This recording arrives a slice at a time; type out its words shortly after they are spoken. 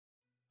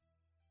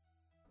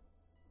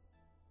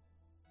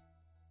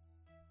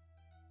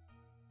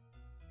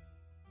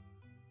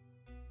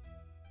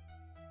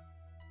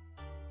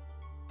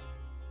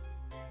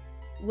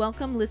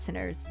Welcome,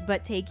 listeners,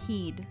 but take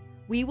heed.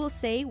 We will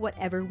say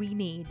whatever we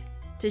need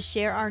to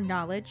share our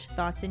knowledge,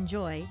 thoughts, and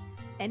joy,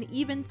 and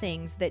even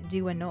things that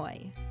do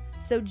annoy.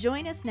 So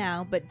join us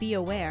now, but be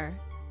aware.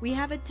 We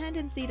have a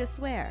tendency to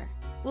swear.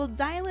 We'll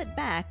dial it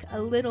back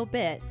a little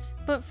bit.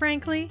 But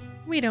frankly,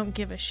 we don't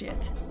give a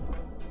shit.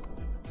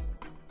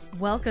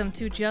 Welcome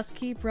to Just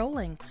Keep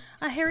Rolling,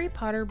 a Harry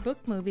Potter book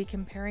movie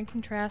compare and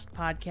contrast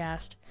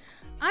podcast.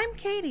 I'm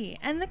Katie,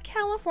 and the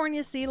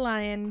California sea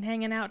lion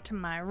hanging out to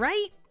my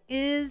right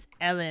is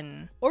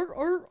Ellen.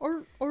 Or.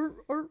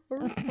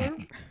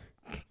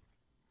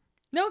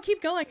 No,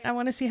 keep going. I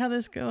want to see how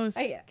this goes.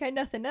 I got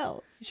nothing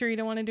else. Sure you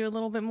don't want to do a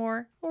little bit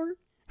more? Or.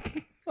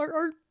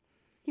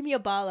 Give me a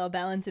ball, I'll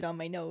balance it on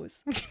my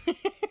nose.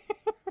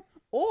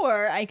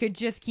 Or I could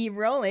just keep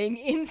rolling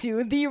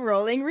into the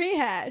rolling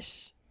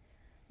rehash.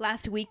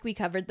 Last week we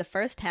covered the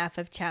first half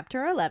of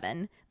Chapter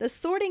 11, the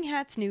Sorting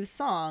Hat's new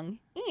song,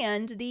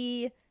 and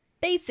the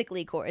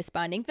basically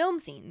corresponding film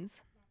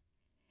scenes.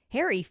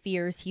 Harry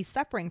fears he's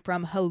suffering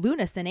from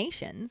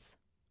hallucinations.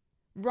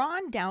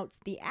 Ron doubts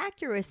the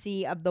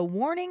accuracy of the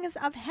warnings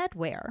of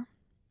headwear.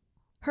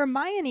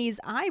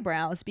 Hermione's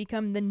eyebrows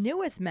become the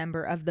newest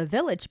member of the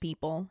Village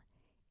People.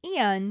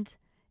 And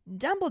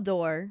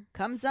Dumbledore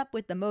comes up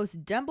with the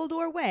most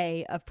Dumbledore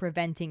way of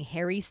preventing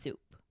Harry soup.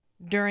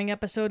 During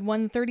episode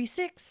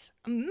 136,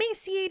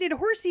 Emaciated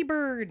Horsey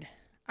Bird,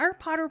 our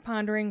Potter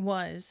Pondering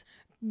was,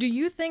 do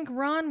you think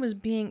Ron was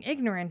being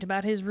ignorant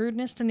about his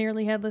rudeness to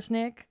Nearly Headless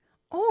Nick?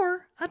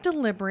 Or a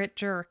deliberate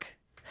jerk?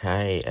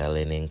 Hi,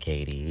 Ellen and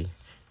Katie.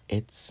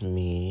 It's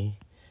me,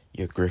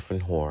 your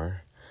Griffin whore.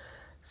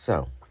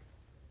 So,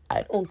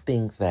 I don't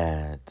think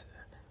that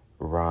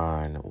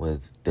Ron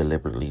was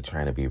deliberately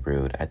trying to be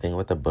rude. I think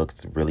what the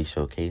books really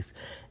showcase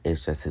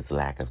is just his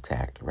lack of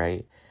tact,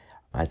 right?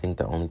 I think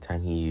the only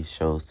time he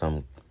shows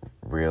some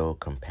real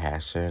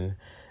compassion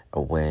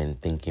when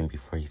thinking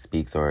before he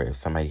speaks, or if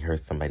somebody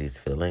hurts somebody's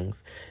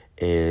feelings,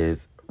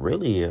 is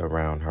really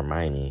around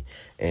Hermione.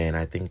 And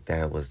I think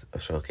that was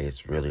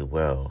showcased really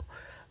well.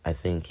 I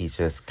think he's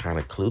just kind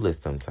of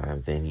clueless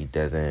sometimes, and he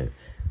doesn't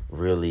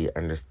really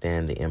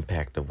understand the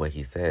impact of what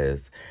he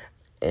says.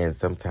 And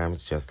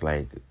sometimes, just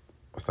like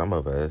some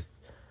of us,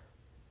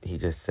 he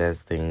just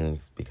says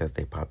things because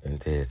they pop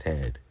into his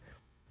head.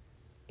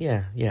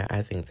 Yeah,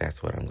 I think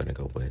that's what I'm going to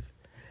go with.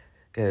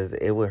 Because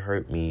it would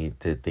hurt me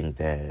to think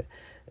that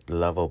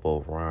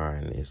lovable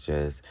Ron is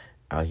just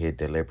out here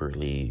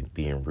deliberately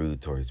being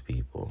rude towards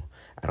people.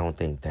 I don't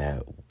think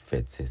that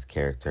fits his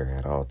character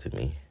at all to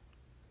me.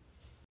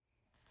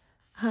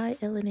 Hi,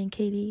 Ellen and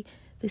Katie.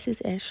 This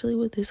is Ashley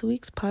with this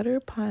week's Potter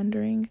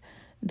Pondering.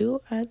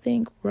 Do I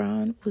think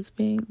Ron was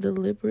being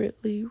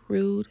deliberately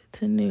rude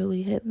to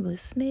Nearly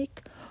Headless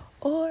Nick,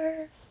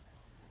 or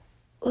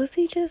was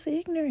he just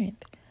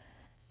ignorant?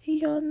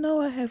 Y'all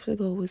know I have to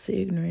go with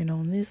the ignorant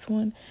on this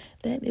one.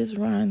 That is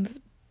Ron's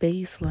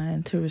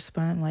baseline to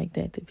respond like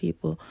that to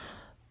people.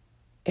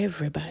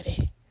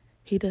 Everybody.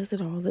 He does it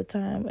all the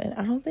time, and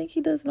I don't think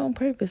he does it on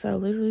purpose. I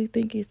literally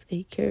think it's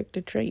a character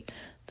trait,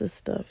 the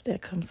stuff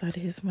that comes out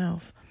of his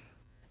mouth,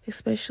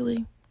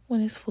 especially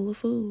when it's full of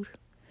food.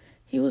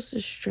 He was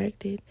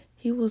distracted,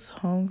 he was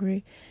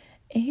hungry,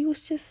 and he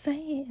was just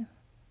saying,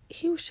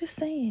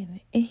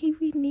 and he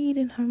be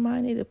needing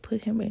Hermione to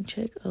put him in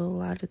check a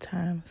lot of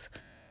times.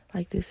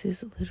 Like, this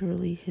is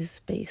literally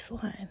his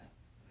baseline.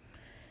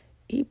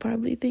 He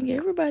probably think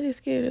everybody's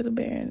scared of the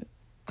Baron.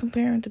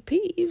 Comparing to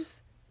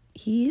Peeves,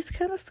 he's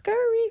kind of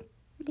scary,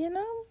 you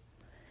know?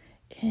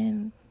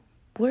 And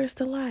where's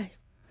the lie?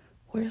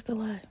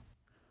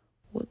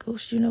 What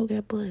ghost you know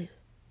got blood?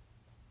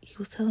 He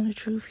was telling the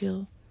truth,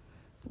 yo.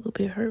 A little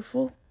bit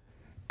hurtful,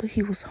 but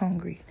he was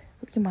hungry.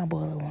 Leave my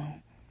boy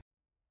alone.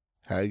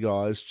 Hey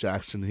guys,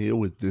 Jackson here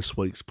with this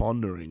week's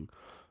Pondering.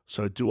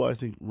 So do I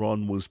think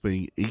Ron was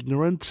being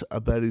ignorant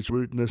about his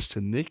rudeness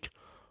to Nick,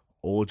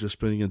 or just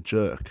being a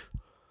jerk?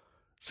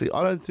 See,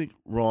 I don't think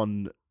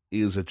Ron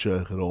is a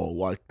jerk at all.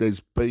 Like, there's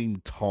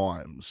been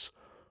times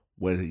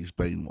when he's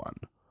been one,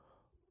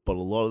 but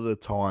a lot of the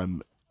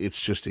time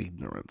it's just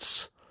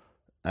ignorance.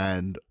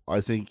 And I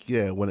think,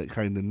 when it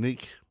came to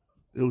Nick,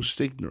 it was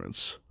just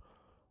ignorance.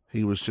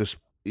 He was just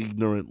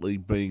ignorantly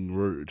being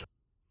rude.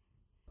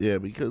 Yeah,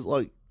 because,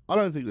 I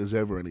don't think there's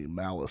ever any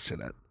malice in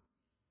it.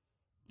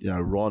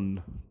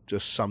 Ron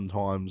just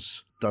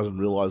sometimes doesn't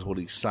realise what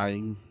he's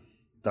saying,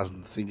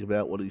 doesn't think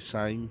about what he's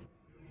saying,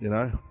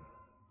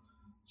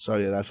 So,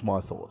 that's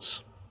my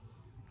thoughts.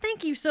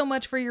 Thank you so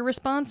much for your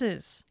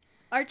responses.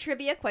 Our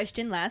trivia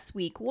question last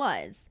week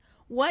was,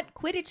 what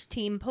Quidditch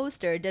team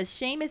poster does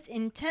Seamus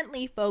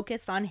intently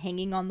focus on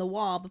hanging on the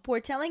wall before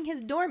telling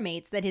his dorm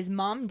mates that his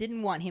mom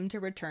didn't want him to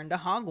return to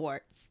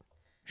Hogwarts?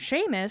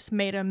 Seamus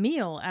made a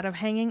meal out of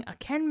hanging a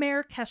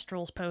Kenmare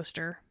Kestrels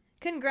poster.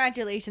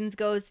 Congratulations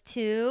goes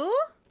to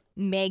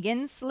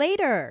Megan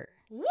Slater.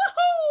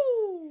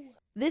 Woohoo!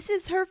 This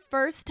is her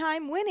first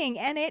time winning,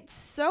 and it's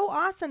so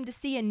awesome to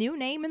see a new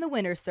name in the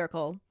winner's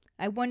circle.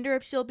 I wonder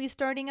if she'll be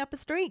starting up a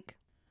streak.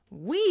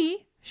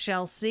 We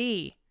shall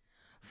see.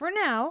 For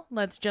now,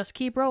 let's just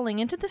keep rolling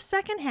into the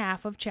second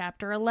half of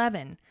Chapter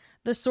 11,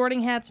 the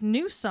Sorting Hat's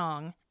new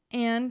song,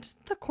 and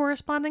the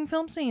corresponding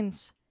film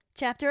scenes.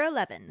 Chapter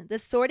 11, The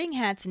Sorting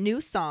Hat's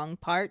New Song,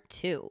 Part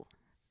 2.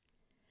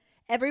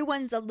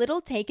 Everyone's a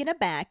little taken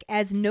aback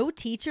as no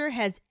teacher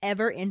has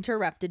ever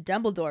interrupted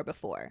Dumbledore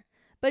before.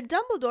 But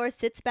Dumbledore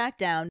sits back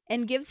down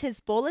and gives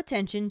his full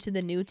attention to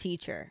the new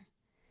teacher.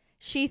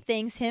 She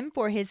thanks him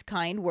for his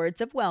kind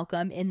words of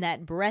welcome in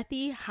that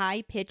breathy,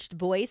 high-pitched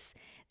voice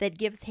that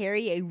gives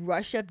Harry a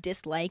rush of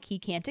dislike he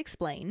can't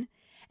explain,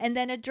 and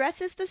then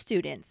addresses the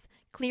students,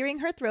 clearing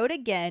her throat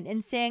again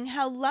and saying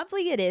how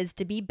lovely it is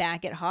to be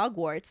back at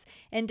Hogwarts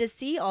and to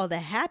see all the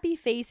happy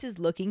faces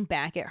looking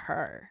back at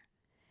her.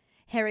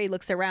 Harry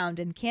looks around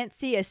and can't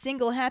see a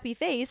single happy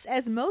face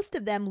as most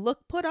of them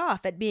look put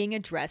off at being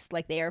addressed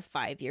like they are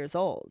 5 years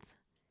old.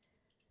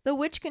 The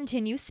witch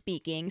continues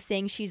speaking,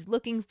 saying she's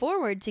looking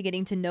forward to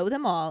getting to know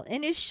them all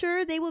and is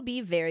sure they will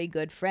be very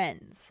good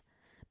friends.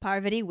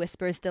 Parvati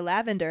whispers to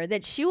Lavender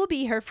that she will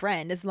be her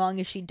friend as long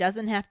as she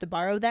doesn't have to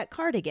borrow that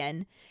card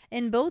again,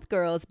 and both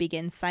girls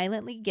begin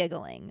silently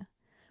giggling.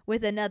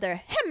 With another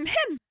hem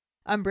hem,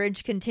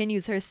 Umbridge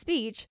continues her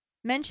speech,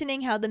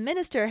 mentioning how the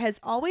minister has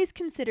always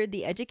considered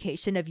the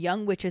education of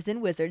young witches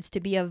and wizards to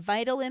be of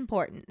vital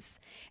importance,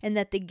 and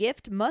that the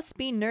gift must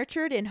be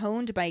nurtured and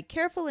honed by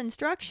careful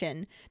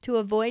instruction to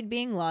avoid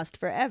being lost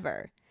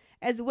forever,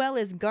 as well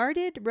as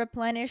guarded,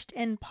 replenished,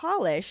 and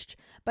polished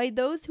by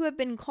those who have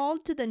been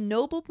called to the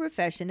noble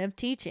profession of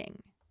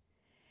teaching.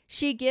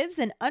 She gives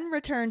an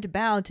unreturned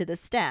bow to the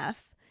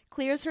staff,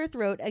 clears her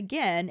throat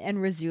again,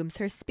 and resumes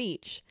her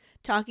speech,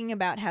 talking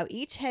about how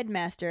each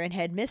headmaster and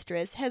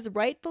headmistress has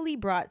rightfully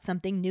brought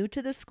something new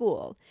to the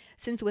school,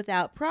 since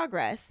without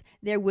progress,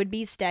 there would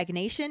be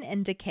stagnation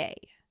and decay.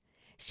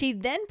 She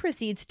then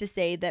proceeds to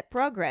say that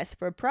progress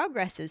for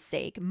progress's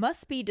sake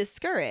must be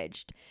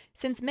discouraged,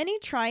 since many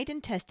tried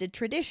and tested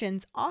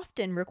traditions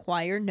often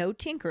require no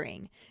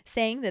tinkering,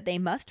 saying that they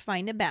must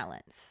find a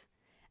balance.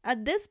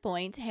 At this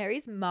point,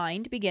 Harry's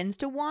mind begins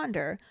to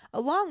wander,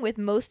 along with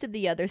most of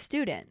the other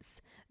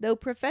students, though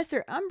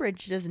Professor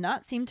Umbridge does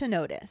not seem to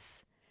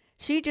notice.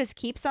 She just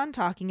keeps on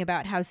talking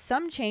about how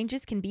some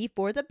changes can be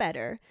for the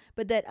better,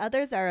 but that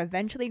others are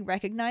eventually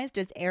recognized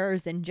as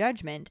errors in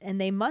judgment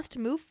and they must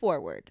move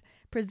forward,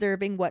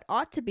 preserving what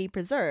ought to be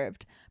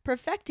preserved,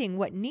 perfecting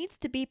what needs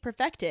to be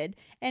perfected,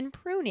 and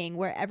pruning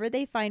wherever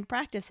they find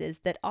practices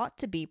that ought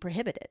to be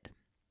prohibited.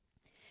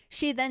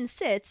 She then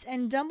sits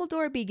and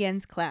Dumbledore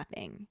begins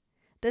clapping.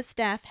 The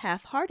staff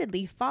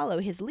half-heartedly follow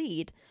his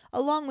lead,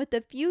 along with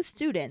a few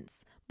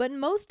students, but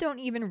most don't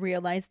even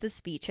realize the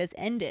speech has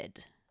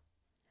ended.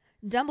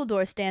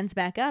 Dumbledore stands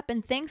back up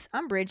and thanks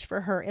Umbridge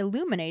for her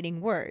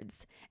illuminating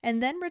words,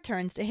 and then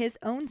returns to his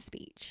own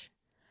speech.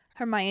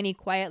 Hermione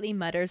quietly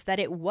mutters that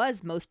it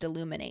was most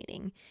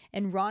illuminating,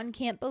 and Ron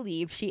can't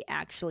believe she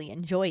actually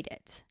enjoyed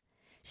it.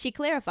 She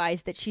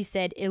clarifies that she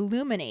said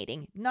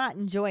illuminating, not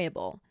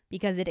enjoyable,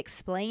 because it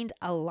explained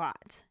a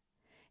lot.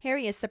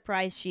 Harry is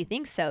surprised she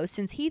thinks so,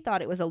 since he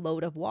thought it was a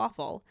load of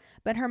waffle,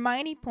 but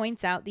Hermione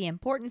points out the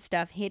important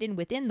stuff hidden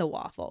within the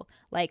waffle,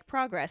 like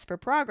progress for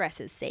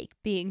progress's sake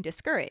being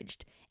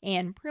discouraged,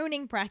 and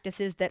pruning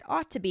practices that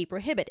ought to be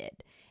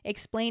prohibited,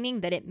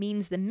 explaining that it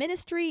means the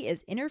ministry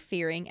is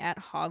interfering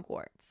at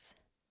Hogwarts.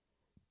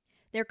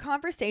 Their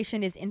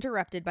conversation is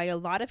interrupted by a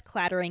lot of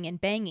clattering and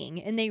banging,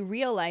 and they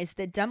realize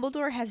that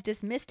Dumbledore has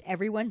dismissed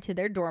everyone to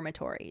their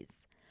dormitories.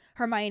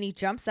 Hermione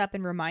jumps up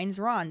and reminds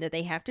Ron that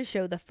they have to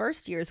show the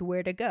first years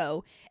where to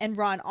go, and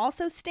Ron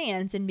also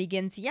stands and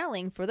begins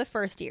yelling for the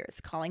first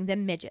years, calling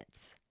them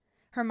midgets.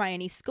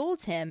 Hermione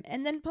scolds him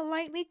and then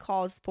politely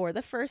calls for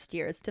the first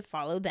years to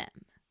follow them.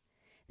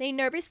 They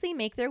nervously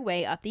make their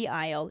way up the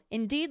aisle,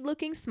 indeed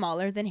looking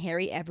smaller than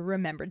Harry ever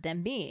remembered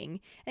them being,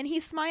 and he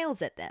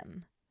smiles at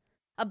them.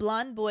 A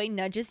blonde boy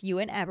nudges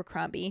Ewan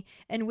Abercrombie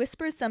and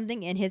whispers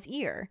something in his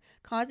ear,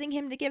 causing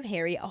him to give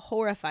Harry a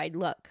horrified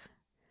look.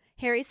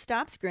 Harry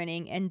stops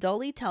grinning and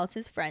dully tells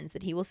his friends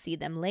that he will see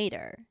them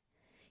later.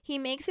 He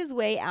makes his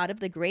way out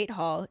of the great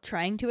hall,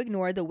 trying to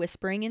ignore the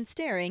whispering and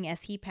staring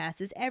as he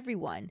passes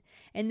everyone,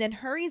 and then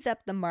hurries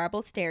up the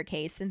marble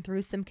staircase and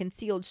through some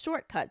concealed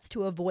shortcuts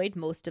to avoid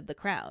most of the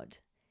crowd.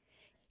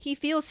 He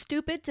feels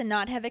stupid to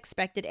not have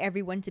expected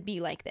everyone to be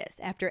like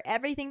this after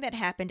everything that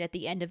happened at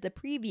the end of the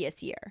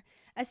previous year,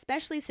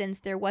 especially since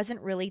there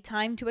wasn't really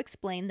time to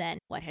explain then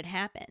what had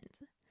happened.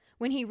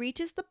 When he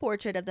reaches the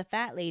portrait of the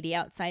fat lady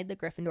outside the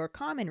Gryffindor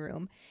common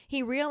room,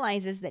 he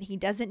realizes that he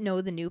doesn't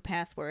know the new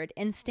password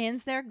and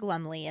stands there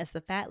glumly as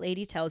the fat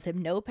lady tells him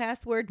no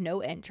password, no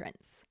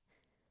entrance.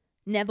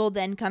 Neville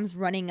then comes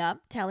running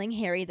up, telling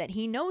Harry that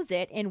he knows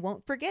it and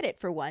won't forget it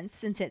for once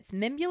since it's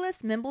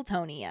Mimbulus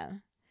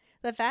Mimbletonia.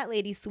 The fat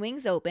lady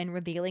swings open,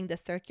 revealing the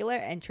circular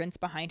entrance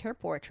behind her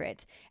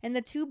portrait, and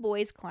the two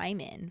boys climb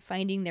in,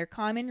 finding their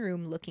common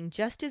room looking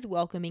just as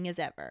welcoming as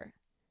ever.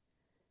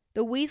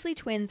 The Weasley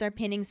twins are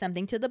pinning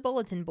something to the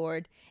bulletin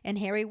board, and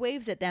Harry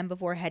waves at them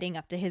before heading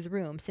up to his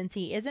room since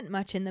he isn't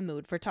much in the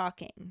mood for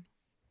talking.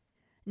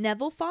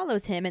 Neville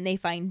follows him and they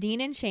find Dean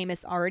and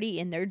Seamus already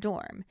in their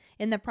dorm,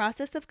 in the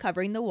process of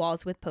covering the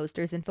walls with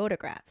posters and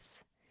photographs.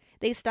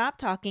 They stop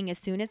talking as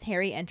soon as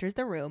Harry enters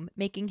the room,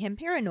 making him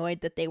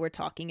paranoid that they were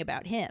talking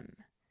about him.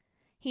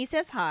 He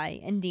says hi,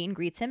 and Dean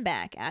greets him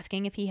back,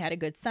 asking if he had a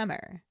good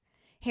summer.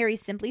 Harry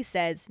simply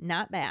says,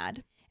 "Not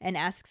bad," and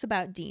asks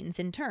about Dean's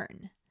in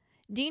turn.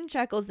 Dean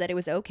chuckles that it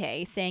was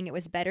okay, saying it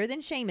was better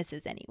than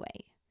Seamus's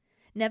anyway.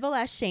 Neville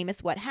asks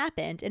Seamus what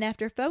happened, and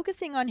after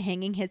focusing on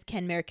hanging his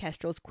Kenmare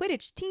Kestrel's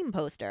Quidditch team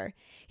poster,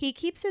 he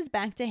keeps his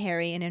back to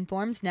Harry and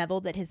informs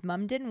Neville that his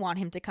mum didn't want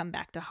him to come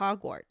back to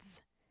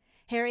Hogwarts.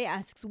 Harry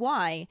asks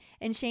why,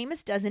 and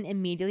Seamus doesn't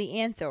immediately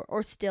answer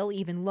or still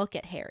even look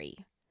at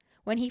Harry.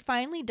 When he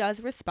finally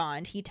does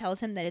respond, he tells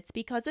him that it's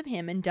because of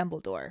him and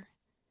Dumbledore.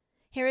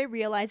 Harry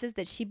realizes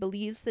that she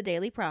believes the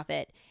Daily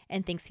Prophet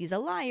and thinks he's a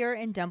liar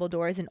and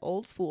Dumbledore is an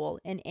old fool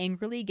and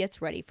angrily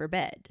gets ready for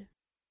bed.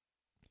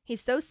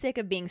 He's so sick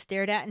of being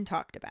stared at and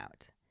talked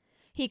about.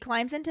 He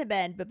climbs into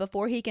bed, but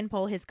before he can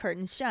pull his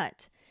curtains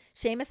shut,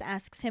 Seamus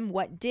asks him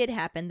what did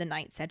happen the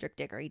night Cedric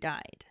Diggory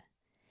died.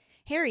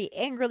 Harry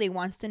angrily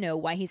wants to know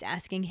why he's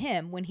asking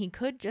him when he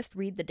could just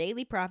read the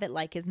Daily Prophet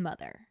like his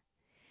mother.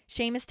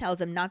 Seamus tells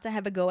him not to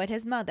have a go at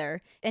his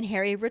mother, and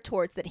Harry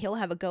retorts that he'll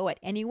have a go at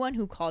anyone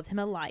who calls him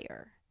a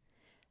liar.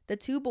 The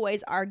two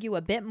boys argue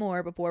a bit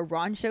more before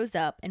Ron shows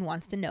up and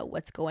wants to know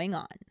what's going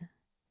on.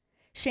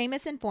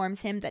 Seamus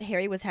informs him that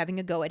Harry was having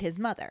a go at his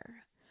mother.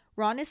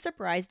 Ron is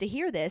surprised to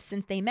hear this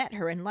since they met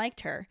her and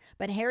liked her,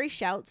 but Harry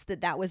shouts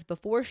that that was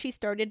before she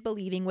started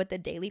believing what the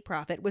Daily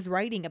Prophet was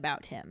writing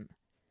about him.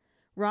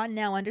 Ron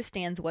now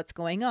understands what's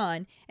going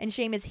on, and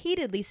Seamus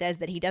heatedly says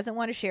that he doesn't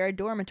want to share a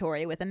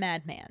dormitory with a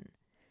madman.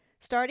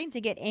 Starting to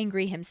get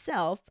angry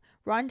himself,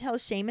 Ron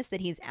tells Seamus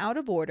that he's out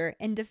of order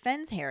and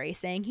defends Harry,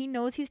 saying he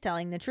knows he's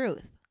telling the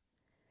truth.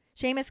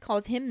 Seamus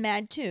calls him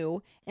mad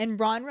too, and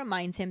Ron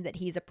reminds him that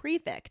he's a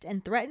prefect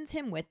and threatens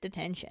him with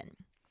detention.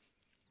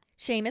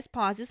 Seamus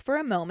pauses for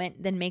a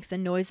moment, then makes a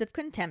noise of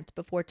contempt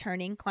before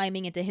turning,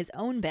 climbing into his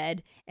own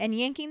bed, and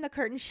yanking the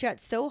curtains shut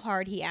so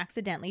hard he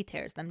accidentally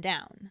tears them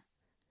down.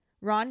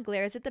 Ron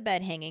glares at the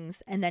bed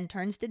hangings and then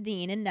turns to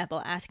Dean and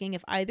Neville, asking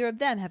if either of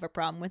them have a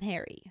problem with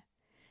Harry.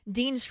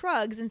 Dean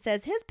shrugs and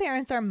says his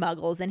parents are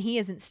muggles and he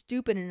isn't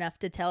stupid enough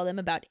to tell them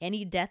about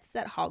any deaths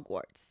at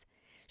Hogwarts.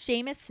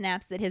 Seamus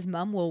snaps that his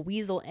mum will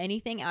weasel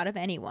anything out of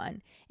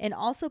anyone, and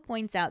also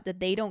points out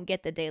that they don't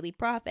get the Daily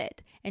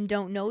Prophet, and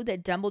don't know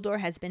that Dumbledore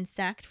has been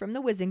sacked from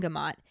the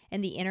Wizengamot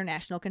and the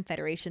International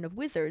Confederation of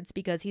Wizards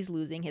because he's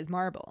losing his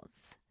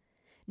marbles.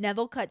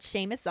 Neville cuts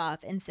Seamus off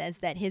and says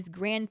that his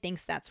Gran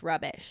thinks that's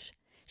rubbish.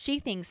 She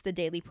thinks the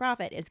Daily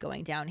Prophet is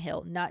going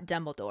downhill, not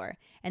Dumbledore,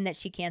 and that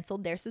she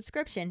canceled their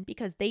subscription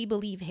because they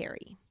believe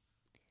Harry.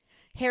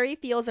 Harry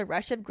feels a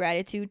rush of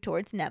gratitude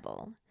towards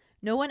Neville.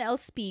 No one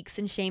else speaks,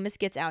 and Seamus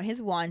gets out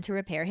his wand to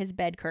repair his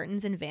bed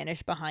curtains and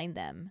vanish behind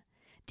them.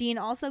 Dean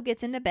also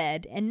gets into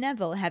bed, and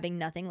Neville, having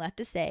nothing left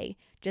to say,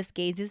 just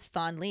gazes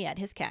fondly at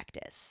his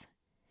cactus.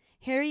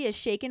 Harry is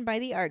shaken by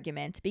the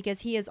argument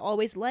because he has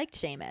always liked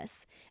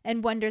Seamus,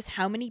 and wonders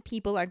how many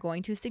people are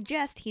going to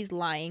suggest he's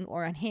lying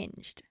or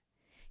unhinged.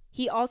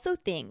 He also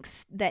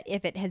thinks that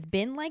if it has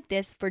been like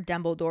this for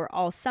Dumbledore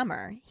all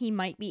summer, he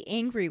might be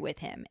angry with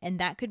him, and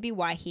that could be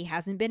why he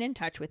hasn't been in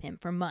touch with him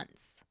for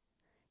months.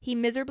 He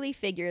miserably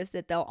figures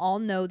that they'll all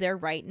know they're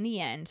right in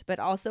the end, but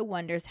also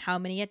wonders how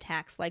many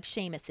attacks like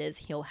Seamus's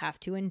he'll have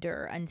to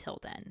endure until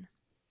then.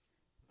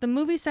 The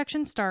movie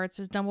section starts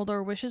as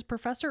Dumbledore wishes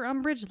Professor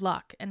Umbridge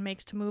luck and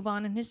makes to move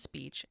on in his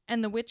speech,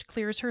 and the witch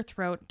clears her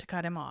throat to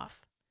cut him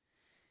off.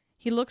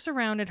 He looks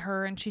around at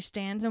her, and she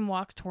stands and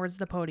walks towards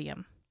the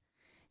podium.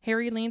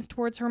 Harry leans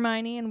towards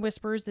Hermione and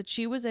whispers that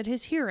she was at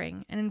his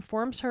hearing and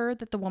informs her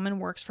that the woman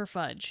works for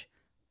Fudge.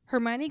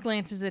 Hermione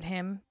glances at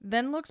him,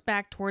 then looks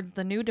back towards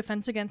the new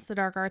Defense Against the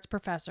Dark Arts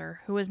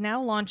professor, who is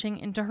now launching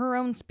into her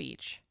own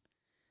speech.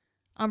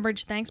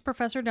 Umbridge thanks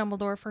Professor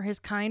Dumbledore for his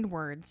kind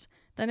words,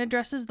 then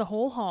addresses the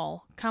whole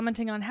hall,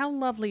 commenting on how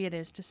lovely it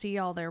is to see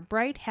all their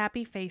bright,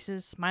 happy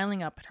faces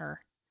smiling up at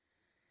her.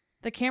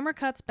 The camera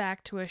cuts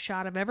back to a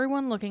shot of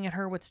everyone looking at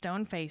her with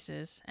stone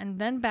faces, and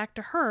then back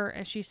to her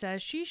as she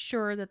says she's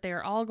sure that they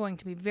are all going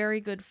to be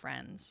very good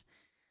friends.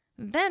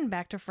 Then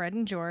back to Fred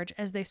and George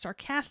as they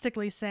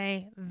sarcastically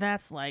say,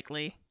 "That's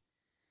likely."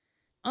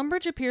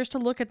 Umbridge appears to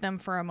look at them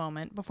for a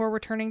moment before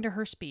returning to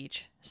her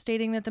speech,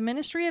 stating that the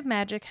Ministry of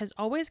Magic has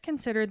always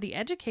considered the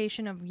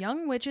education of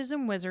young witches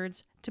and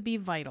wizards to be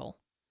vital.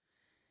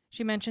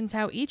 She mentions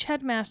how each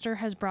headmaster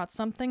has brought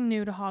something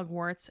new to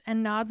Hogwarts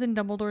and nods in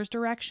Dumbledore's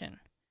direction.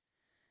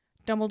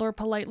 Dumbledore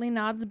politely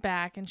nods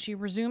back and she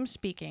resumes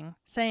speaking,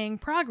 saying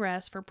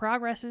progress for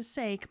progress's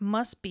sake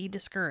must be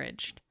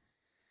discouraged.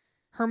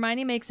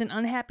 Hermione makes an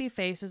unhappy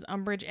face as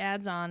Umbridge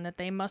adds on that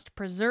they must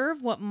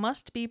preserve what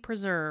must be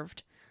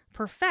preserved,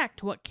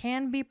 perfect what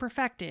can be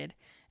perfected,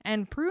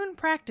 and prune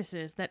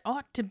practices that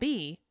ought to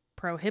be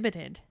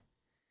prohibited.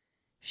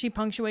 She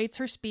punctuates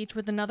her speech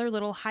with another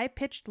little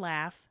high-pitched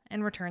laugh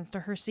and returns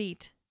to her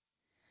seat.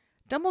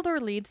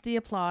 Dumbledore leads the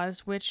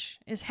applause, which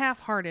is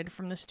half-hearted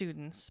from the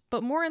students,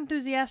 but more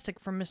enthusiastic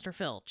from Mr.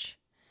 Filch.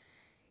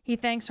 He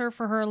thanks her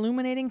for her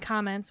illuminating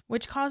comments,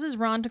 which causes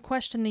Ron to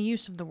question the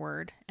use of the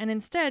word, and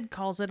instead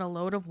calls it a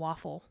load of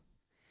waffle.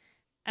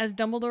 As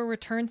Dumbledore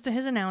returns to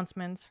his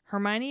announcements,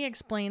 Hermione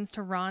explains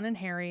to Ron and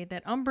Harry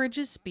that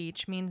Umbridge's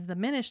speech means the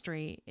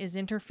Ministry is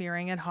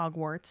interfering at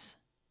Hogwarts.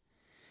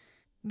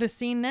 The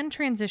scene then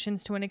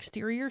transitions to an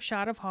exterior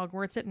shot of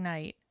Hogwarts at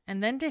night,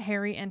 and then to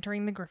Harry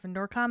entering the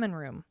Gryffindor common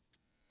room.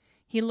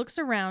 He looks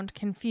around,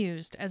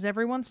 confused, as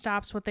everyone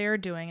stops what they are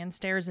doing and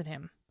stares at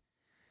him.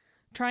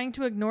 Trying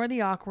to ignore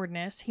the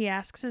awkwardness, he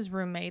asks his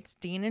roommates,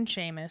 Dean and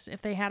Seamus,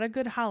 if they had a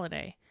good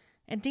holiday,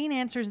 and Dean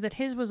answers that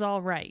his was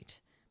all right,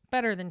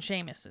 better than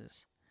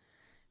Seamus's.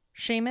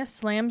 Seamus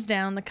slams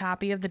down the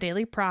copy of the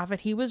Daily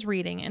Prophet he was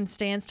reading and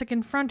stands to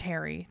confront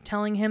Harry,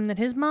 telling him that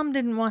his mom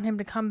didn't want him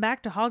to come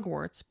back to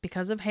Hogwarts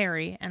because of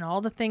Harry and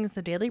all the things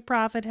the Daily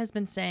Prophet has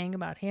been saying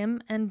about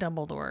him and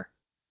Dumbledore.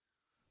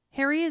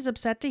 Harry is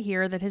upset to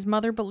hear that his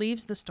mother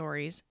believes the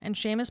stories, and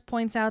Seamus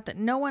points out that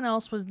no one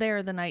else was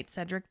there the night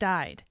Cedric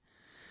died.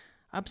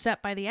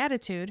 Upset by the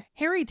attitude,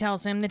 Harry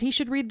tells him that he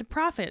should read the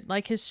Prophet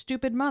like his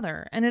stupid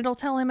mother, and it'll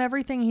tell him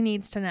everything he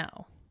needs to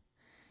know.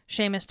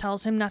 Seamus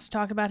tells him not to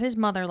talk about his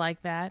mother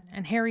like that,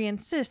 and Harry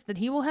insists that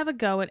he will have a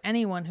go at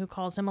anyone who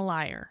calls him a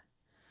liar.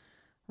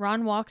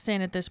 Ron walks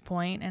in at this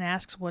point and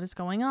asks what is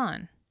going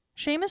on.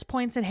 Seamus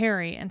points at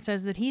Harry and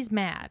says that he's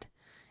mad,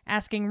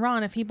 asking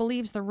Ron if he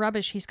believes the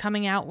rubbish he's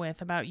coming out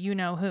with about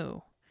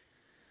you-know-who.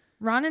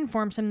 Ron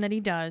informs him that he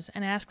does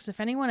and asks if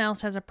anyone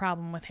else has a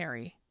problem with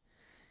Harry.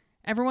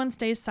 Everyone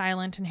stays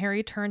silent and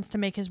Harry turns to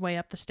make his way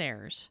up the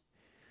stairs.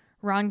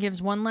 Ron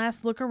gives one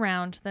last look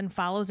around, then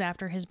follows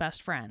after his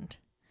best friend.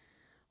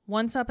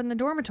 Once up in the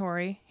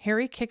dormitory,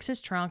 Harry kicks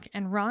his trunk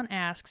and Ron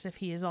asks if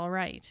he is all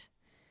right.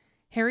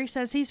 Harry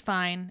says he's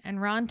fine, and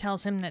Ron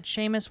tells him that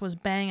Seamus was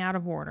bang out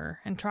of order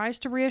and tries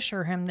to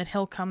reassure him that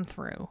he'll come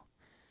through.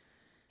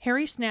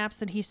 Harry snaps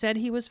that he said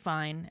he was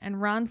fine, and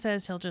Ron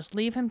says he'll just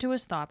leave him to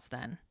his thoughts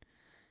then.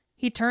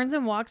 He turns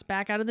and walks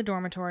back out of the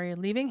dormitory,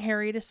 leaving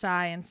Harry to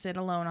sigh and sit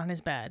alone on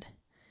his bed.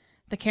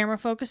 The camera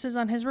focuses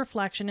on his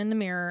reflection in the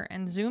mirror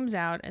and zooms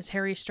out as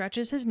Harry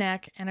stretches his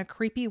neck and a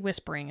creepy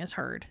whispering is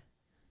heard.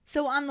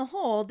 So on the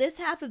whole, this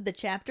half of the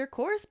chapter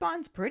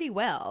corresponds pretty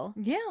well.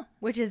 Yeah.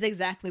 Which is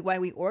exactly why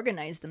we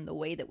organized them the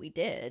way that we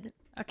did.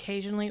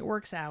 Occasionally it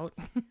works out.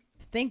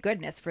 Thank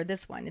goodness for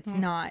this one. It's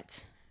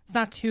not... It's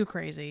not too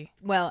crazy.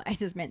 Well, I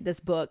just meant this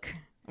book.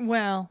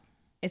 Well...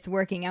 It's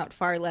working out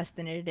far less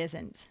than it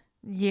isn't.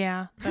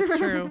 Yeah, that's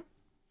true.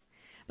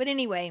 But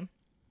anyway,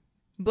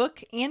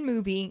 book and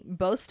movie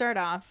both start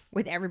off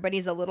with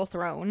everybody's a little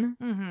thrown.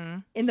 Mm-hmm.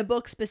 In the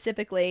book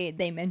specifically,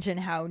 they mention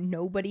how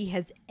nobody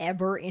has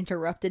ever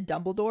interrupted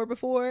Dumbledore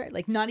before.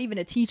 Like, not even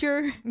a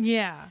teacher.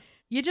 Yeah.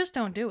 You just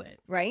don't do it.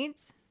 Right?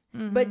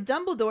 Mm-hmm. But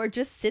Dumbledore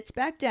just sits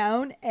back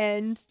down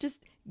and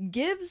just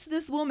gives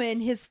this woman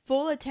his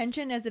full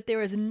attention as if there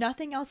was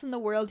nothing else in the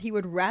world he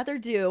would rather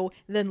do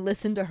than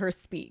listen to her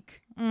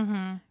speak.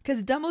 Mm-hmm.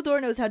 Because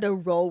Dumbledore knows how to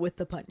roll with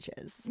the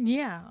punches.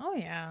 Yeah. Oh,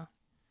 yeah.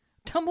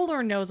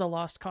 Dumbledore knows a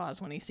lost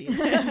cause when he sees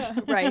it.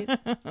 Right.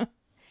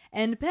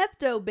 And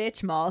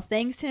Pepto-Bitchmal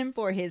thanks him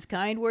for his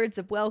kind words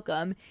of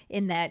welcome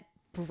in that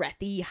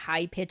breathy,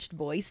 high-pitched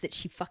voice that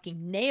she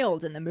fucking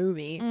nailed in the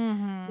movie,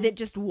 that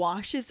just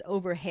washes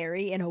over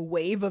Harry in a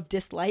wave of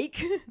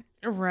dislike.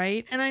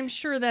 Right. And I'm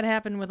sure that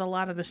happened with a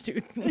lot of the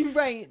students.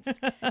 Right.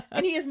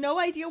 And he has no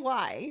idea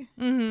why.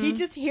 He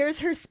just hears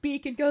her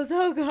speak and goes,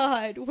 oh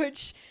God,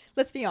 which,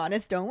 let's be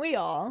honest, don't we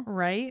all?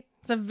 Right?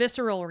 It's a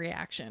visceral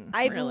reaction.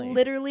 I've really.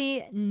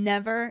 literally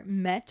never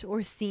met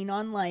or seen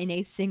online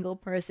a single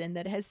person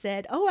that has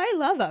said, oh, I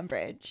love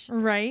Umbridge.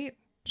 Right?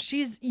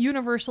 She's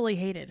universally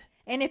hated.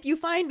 And if you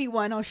find me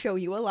one, I'll show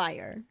you a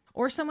liar.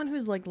 Or someone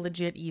who's like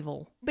legit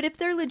evil. But if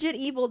they're legit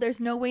evil, there's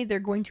no way they're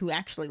going to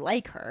actually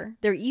like her.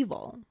 They're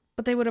evil.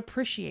 But they would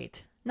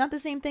appreciate. Not the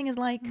same thing as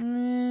like.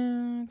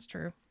 It's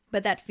true.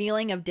 But that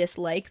feeling of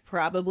dislike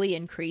probably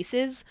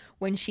increases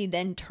when she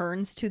then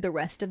turns to the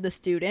rest of the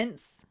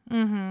students.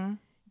 Mm-hmm.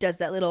 Does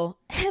that little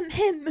hem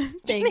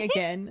thing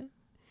again.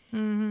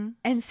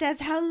 And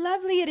says how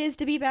lovely it is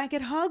to be back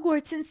at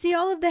Hogwarts and see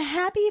all of the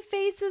happy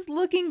faces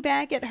looking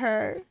back at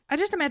her. I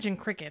just imagine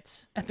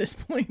crickets at this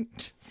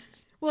point.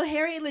 Well,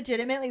 Harry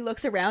legitimately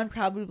looks around,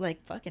 probably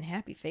like, fucking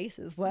happy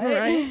faces, what?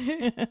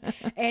 Right.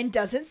 And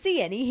doesn't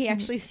see any. He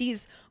actually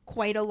sees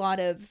quite a lot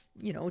of,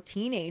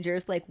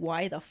 teenagers like,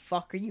 why the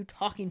fuck are you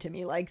talking to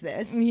me like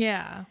this?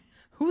 Yeah.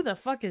 Who the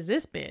fuck is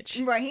this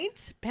bitch?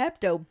 Right?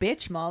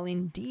 Pepto-Bitchmal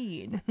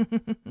indeed.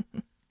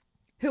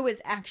 Who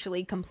is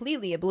actually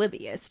completely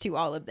oblivious to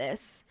all of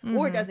this,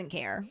 or doesn't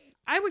care.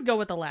 I would go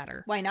with the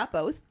latter. Why not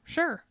both?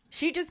 Sure.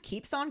 She just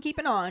keeps on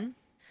keeping on,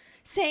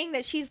 saying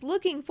that she's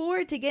looking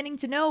forward to getting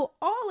to know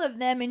all of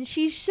them and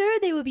she's sure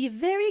they will be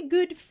very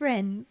good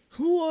friends.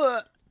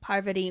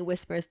 Parvati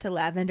whispers to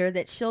Lavender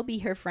that she'll be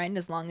her friend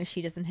as long as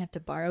she doesn't have to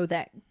borrow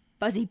that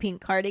fuzzy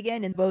pink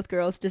cardigan, and both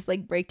girls just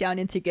like break down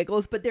into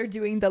giggles, but they're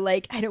doing the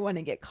like, I don't want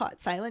to get caught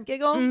silent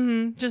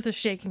giggle. Just the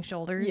shaking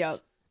shoulders. Yep.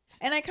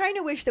 And I kind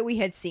of wish that we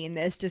had seen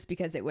this just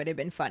because it would have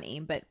been funny,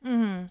 but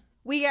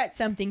we got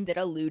something that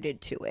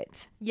alluded to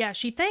it. Yeah,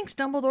 she thanks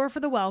Dumbledore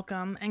for the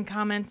welcome and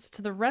comments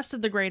to the rest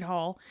of the Great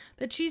Hall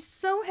that she's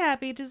so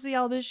happy to see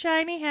all the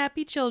shiny,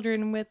 happy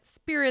children with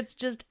spirits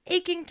just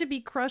aching to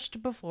be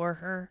crushed before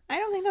her. I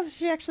don't think that's what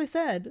she actually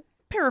said.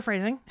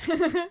 Paraphrasing.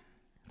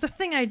 It's a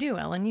thing I do,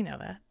 Ellen, you know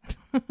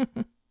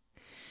that.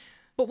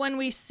 But when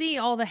we see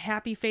all the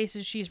happy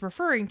faces she's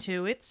referring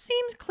to, it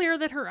seems clear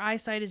that her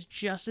eyesight is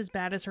just as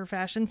bad as her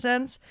fashion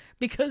sense,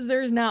 because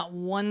there's not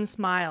one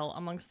smile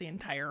amongst the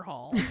entire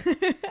hall.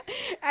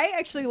 I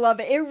actually love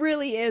it. It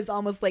really is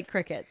almost like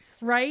crickets.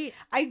 Right?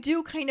 I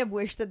do kind of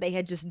wish that they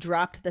had just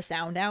dropped the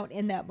sound out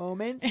in that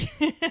moment.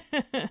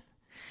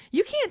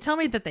 You can't tell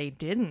me that they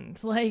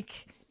didn't.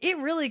 Like, it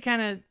really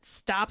kind of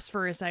stops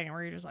for a second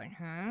where you're just like,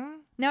 huh?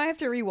 Now I have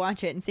to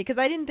rewatch it and see, because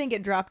I didn't think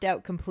it dropped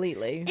out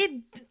completely.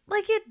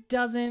 It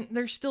doesn't.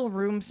 There's still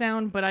room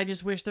sound, but I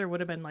just wish there would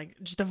have been, like,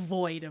 just a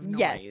void of noise.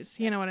 Yes.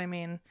 You know what I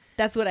mean?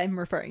 That's what I'm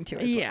referring to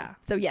as well. Yeah.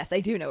 So yes,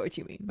 I do know what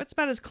you mean. But it's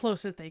about as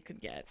close as they could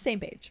get. Same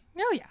page.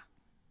 Oh, yeah.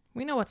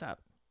 We know what's up.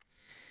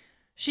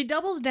 She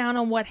doubles down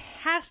on what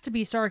has to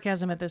be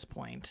sarcasm at this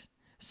point,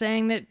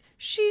 saying that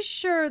she's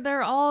sure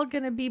they're all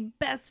gonna be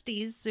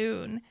besties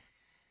soon.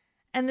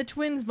 And the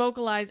twins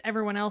vocalize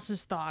everyone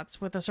else's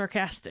thoughts with a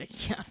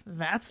sarcastic, yeah,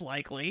 that's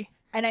likely.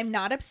 And I'm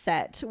not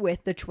upset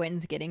with the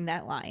twins getting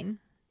that line.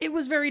 It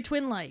was very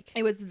twin-like.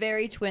 It was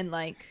very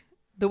twin-like.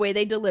 The way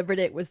they delivered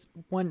it was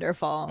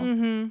wonderful.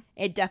 Mm-hmm.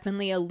 It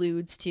definitely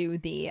alludes to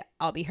the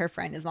 "I'll be her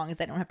friend as long as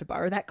I don't have to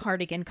borrow that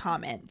cardigan"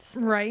 comment.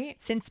 Right?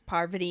 Since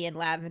Parvati and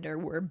Lavender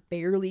were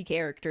barely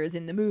characters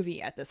in the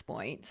movie at this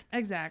point.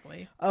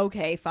 Exactly.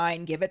 Okay,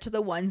 fine. Give it to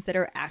the ones that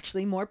are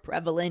actually more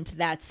prevalent.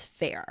 That's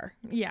fair.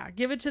 Yeah,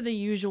 give it to the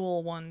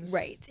usual ones.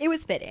 Right. It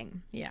was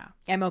fitting. Yeah.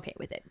 I'm okay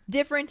with it.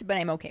 Different, but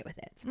I'm okay with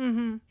it.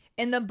 Mm-hmm.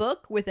 In the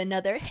book, with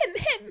another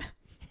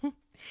him.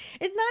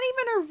 It's not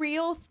even a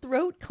real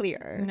throat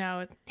clear.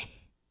 No.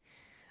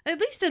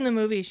 At least in the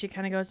movie, she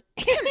kind of goes,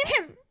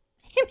 Him.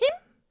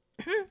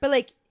 But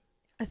like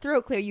a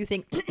throat clear, you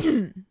think.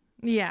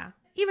 yeah.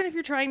 Even if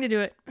you're trying to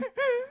do it.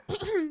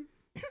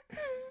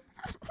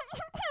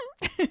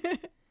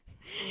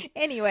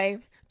 Anyway.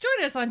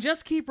 Join us on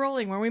Just Keep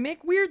Rolling, where we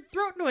make weird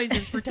throat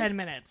noises for 10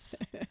 minutes.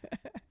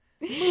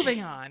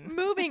 Moving on.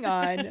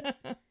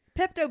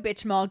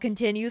 Pepto-Bismol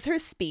continues her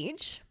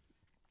speech,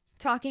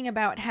 talking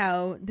about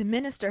how the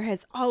minister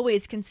has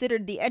always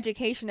considered the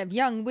education of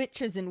young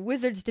witches and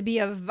wizards to be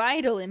of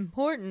vital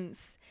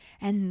importance,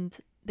 and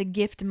the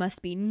gift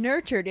must be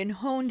nurtured and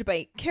honed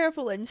by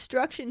careful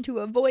instruction to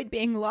avoid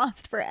being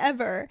lost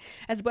forever,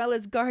 as well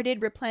as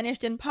guarded,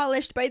 replenished, and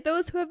polished by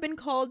those who have been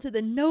called to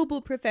the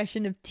noble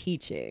profession of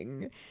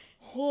teaching.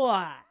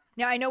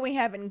 Now, I know we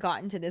haven't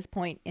gotten to this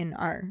point in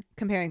our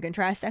compare and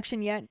contrast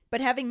section yet, but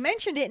having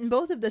mentioned it in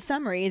both of the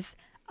summaries,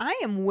 I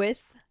am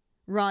with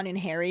Ron and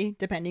Harry,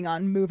 depending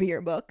on movie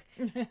or book.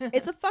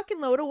 It's a fucking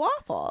load of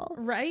waffle.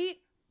 Right?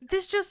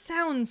 This just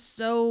sounds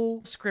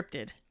so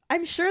scripted.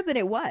 I'm sure that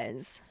it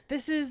was.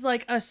 This is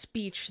like a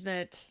speech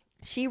that...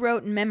 She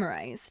wrote and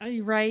memorized.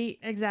 Right?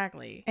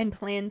 Exactly. And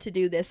planned to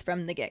do this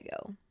from the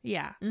get-go.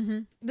 Yeah.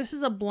 Mm-hmm. This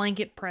is a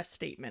blanket press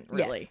statement,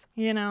 really. Yes.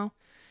 You know?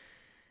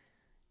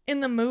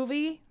 In the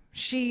movie,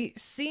 she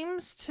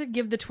seems to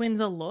give the twins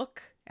a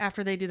look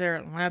after they do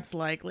their, that's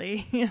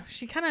likely. You know,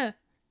 she kind of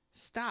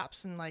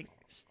stops and like...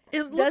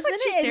 It looks like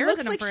she stares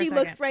at them for a second. She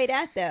looks right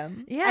at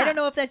them. Yeah. I don't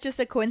know if that's just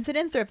a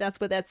coincidence or if that's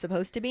what that's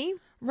supposed to be.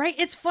 Right.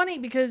 It's funny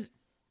because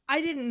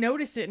I didn't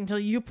notice it until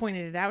you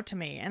pointed it out to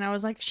me. And I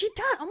was like, she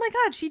does. Oh my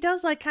God. She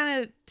does like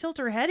kind of tilt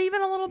her head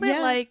even a little bit.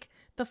 Yeah. Like,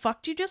 the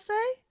fuck did you just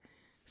say?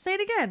 Say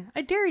it again.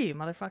 I dare you,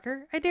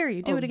 motherfucker. I dare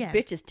you. Do it again.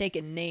 Bitch is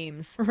taking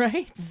names.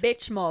 Right?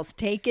 Bitch Mal's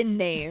taking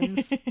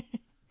names.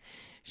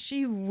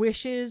 She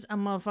wishes a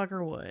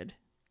motherfucker would.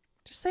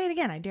 Just say it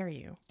again. I dare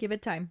you. Give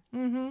it time.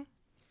 Mm-hmm.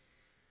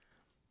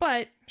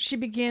 But she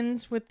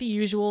begins with the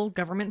usual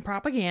government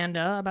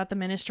propaganda about the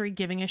ministry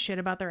giving a shit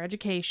about their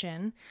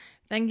education,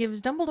 then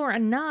gives Dumbledore a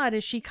nod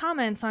as she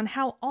comments on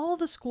how all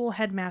the school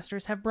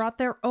headmasters have brought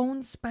their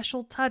own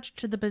special touch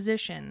to the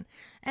position,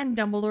 and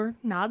Dumbledore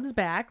nods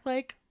back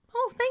like,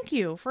 oh, thank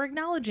you for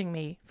acknowledging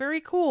me. Very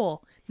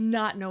cool.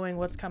 Not knowing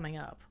what's coming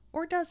up.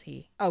 Or does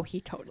he? Oh,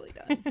 he totally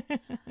does.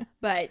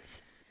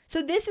 But,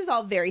 so this is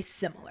all very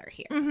similar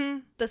here. Mm-hmm.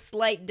 The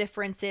slight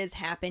differences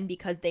happen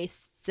because they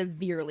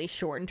severely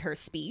shortened her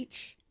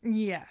speech.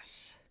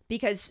 Yes.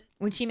 Because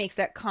when she makes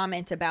that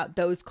comment about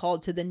those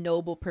called to the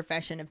noble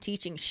profession of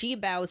teaching, she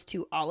bows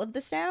to all of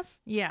the staff,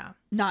 Yeah.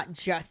 not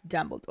just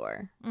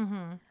Dumbledore.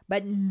 Mm-hmm.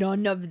 But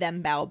none of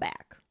them bow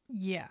back.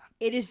 Yeah.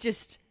 It is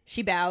just,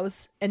 she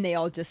bows and they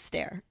all just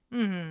stare.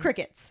 Mm-hmm.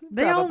 Crickets.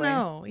 They probably.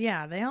 all know.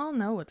 Yeah, they all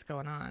know what's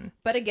going on.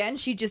 But again,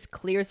 she just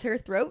clears her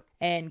throat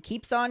and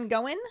keeps on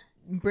going,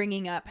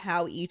 bringing up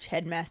how each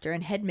headmaster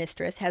and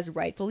headmistress has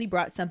rightfully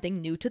brought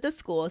something new to the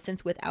school,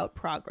 since without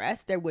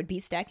progress, there would be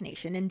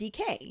stagnation and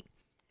decay.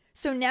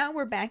 So now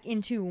we're back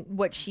into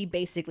what she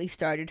basically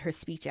started her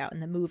speech out in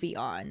the movie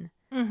on.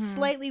 Mm-hmm.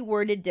 Slightly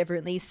worded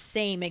differently,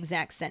 same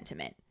exact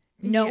sentiment.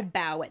 No Yeah.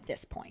 bow at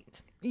this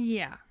point.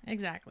 Yeah,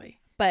 exactly.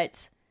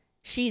 But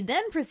she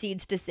then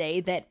proceeds to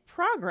say that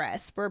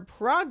progress for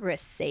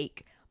progress'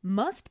 sake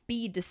must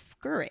be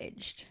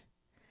discouraged,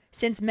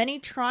 since many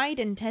tried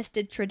and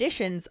tested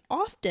traditions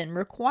often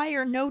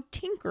require no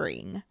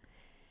tinkering.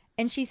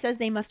 And she says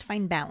they must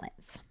find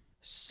balance.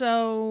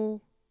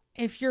 So,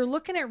 if you're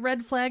looking at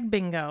red flag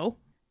bingo,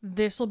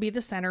 this will be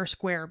the center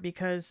square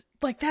because,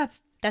 like,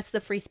 That's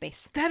the free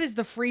space. that is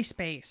the free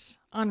space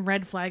on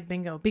red flag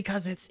bingo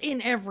because it's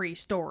in every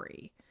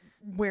story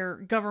where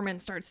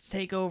government starts to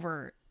take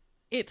over.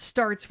 It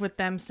starts with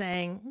them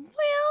saying,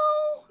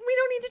 well, we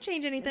don't need to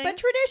change anything. But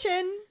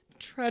tradition.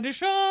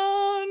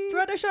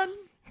 Tradition.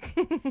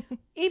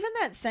 Even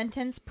that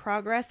sentence,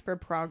 progress for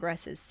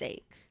progress's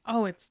sake.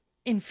 Oh, it's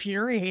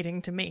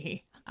infuriating to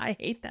me. I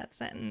hate that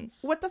sentence.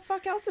 What the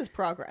fuck else is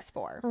progress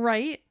for?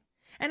 Right?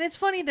 And it's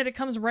funny that it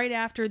comes right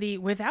after the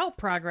without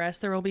progress,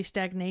 there will be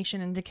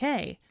stagnation and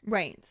decay.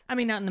 Right. I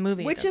mean, not in the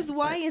movie. it Which is doesn't,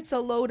 why but- it's a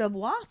load of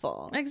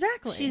waffle.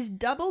 Exactly. She's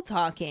double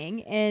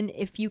talking, and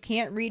if you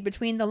can't read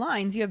between the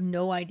lines, you have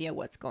no idea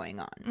what's going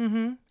on.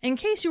 Mm-hmm. In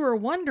case you were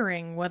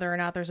wondering whether or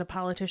not there's a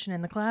politician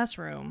in the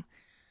classroom,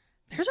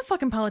 there's a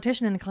fucking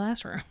politician in the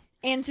classroom.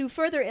 And to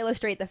further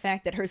illustrate the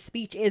fact that her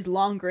speech is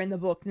longer in the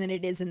book than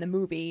it is in the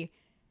movie,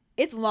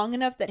 it's long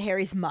enough that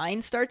Harry's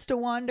mind starts to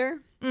wander,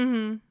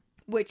 Mm-hmm.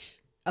 which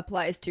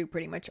applies to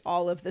pretty much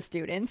all of the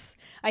students.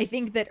 I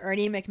think that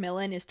Ernie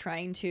Macmillan is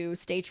trying to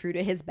stay true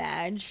to his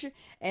badge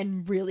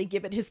and really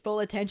give it his full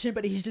attention,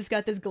 but he's just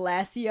got this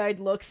glassy-eyed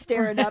look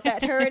staring up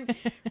at her and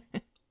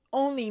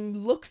only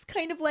looks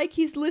kind of like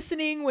he's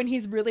listening when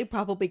he's really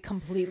probably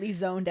completely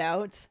zoned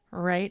out.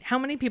 Right? How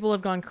many people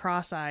have gone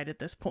cross-eyed at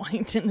this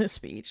point in this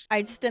speech?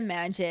 I just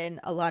imagine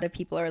a lot of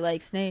people are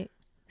like, Snape,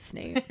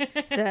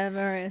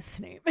 Severus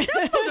Snape.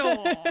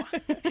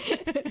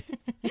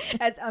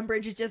 As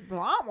Umbridge is just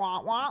blah,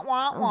 wah, wah,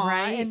 wah, wah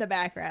Right. in the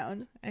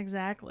background.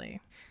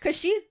 Exactly. Because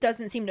she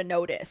doesn't seem to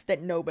notice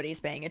that nobody's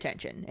paying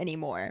attention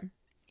anymore.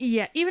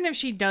 Yeah, even if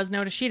she does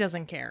notice, she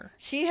doesn't care.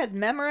 She has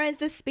memorized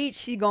this speech.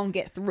 She's going to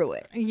get through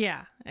it,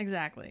 Yeah,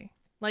 exactly.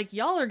 Like,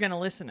 y'all are gonna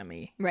listen to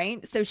me.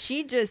 right? So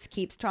she just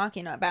keeps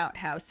talking about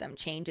how some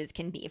changes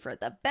can be for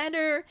the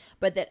better,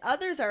 but that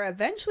others are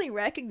eventually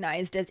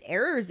recognized as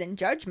errors in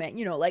judgment,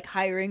 you know, like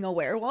hiring a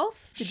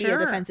werewolf to be a Sure.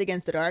 Defense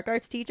Against the Dark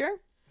Arts teacher.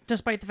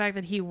 Despite the fact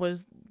that he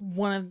was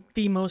one of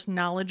the most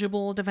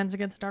knowledgeable Defense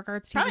Against Dark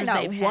Arts teachers Probably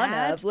not they've one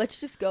had. of. Let's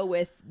just go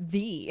with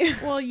the.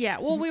 Well, yeah.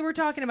 Well, we were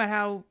talking about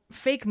how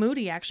fake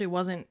Moody actually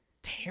wasn't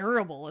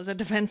terrible as a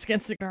Defense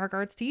Against the Dark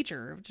Arts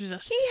teacher.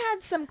 Just He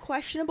had some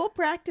questionable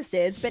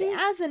practices, but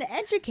as an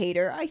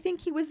educator, I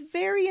think he was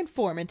very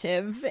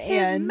informative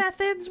his and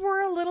methods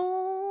were a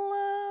little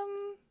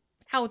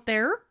out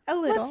there. a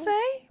little. Let's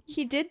say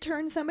He did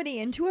turn somebody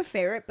into a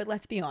ferret, but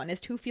let's be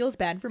honest, who feels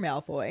bad for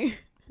Malfoy?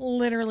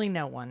 literally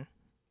no one,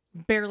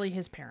 barely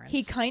his parents.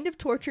 He kind of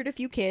tortured a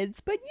few kids,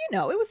 but you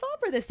know, it was all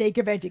for the sake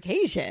of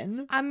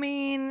education. I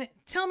mean,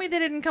 tell me they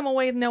didn't come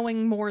away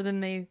knowing more than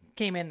they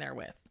came in there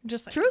with.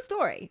 Just saying. True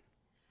story.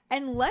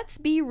 And let's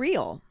be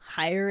real,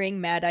 hiring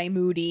Mad-Eye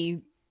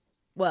Moody,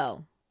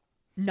 well,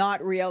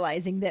 not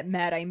realizing that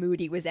Mad-Eye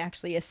Moody was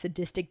actually a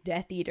sadistic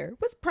Death Eater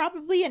was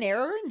probably an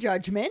error in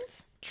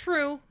judgment.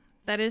 True.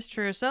 That is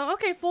true. So,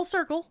 okay, full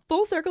circle.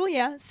 Full circle,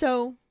 yeah.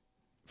 So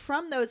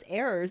from those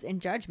errors in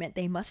judgment,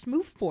 they must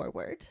move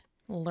forward,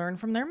 Learn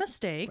from their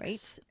mistakes.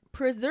 right?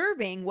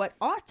 Preserving what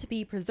ought to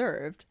be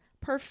preserved,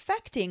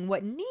 perfecting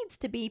what needs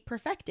to be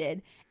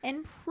perfected,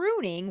 and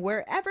pruning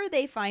wherever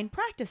they find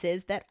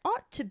practices that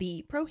ought to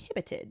be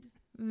prohibited.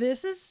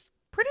 This is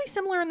pretty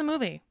similar in the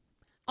movie.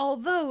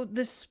 Although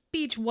the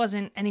speech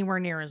wasn't anywhere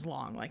near as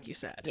long, like you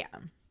said. Yeah.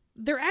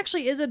 There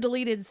actually is a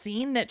deleted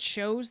scene that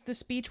shows the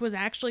speech was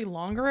actually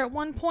longer at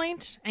one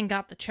point and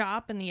got the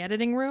chop in the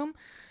editing room.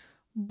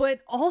 But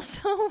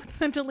also,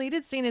 the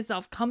deleted scene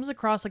itself comes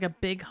across like a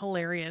big,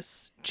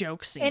 hilarious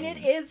joke scene. And it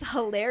is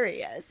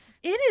hilarious.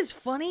 It is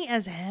funny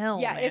as hell.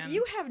 Yeah, if man.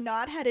 you have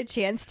not had a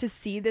chance to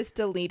see this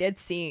deleted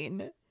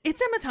scene,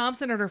 It's Emma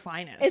Thompson at her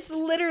finest. it's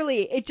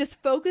literally, it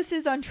just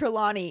focuses on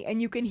Trelawney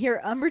and you can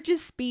hear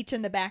Umbridge's speech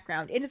in the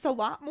background. And it's a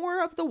lot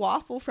more of the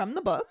waffle from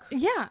the book,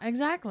 Yeah,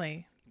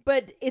 exactly.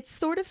 but it's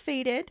sort of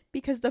faded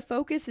because the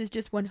focus is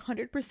just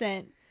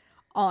 100%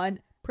 on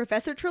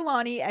Professor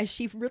Trelawney as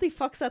she really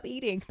fucks up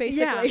eating,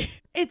 basically. Yeah.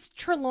 It's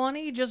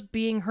Trelawney just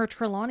being her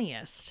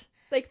Trelawneyist.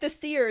 Like the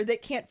seer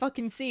that can't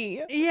fucking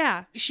see.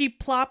 Yeah, she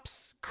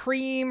plops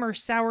cream or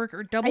sour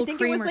or double I think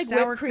it cream was or like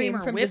sour whipped cream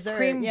cream or from whipped dessert,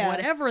 cream, yeah.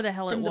 whatever the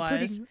hell From it the was.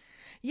 puddings.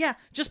 Yeah,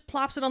 just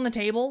plops it on the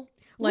table.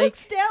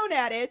 Looks down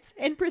at it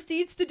and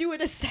proceeds to do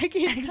it a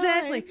second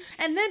Exactly. time.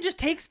 And then just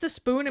takes the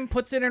spoon and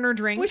puts it in her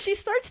drink. Well, she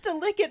starts to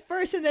lick it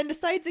first and then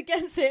decides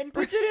against it and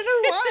puts it in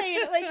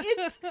her wine. Like,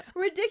 it's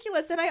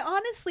ridiculous. And I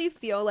honestly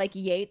feel like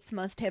Yates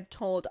must have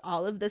told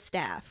all of the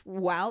staff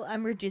while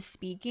Umbridge is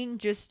speaking,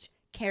 just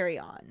carry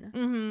on.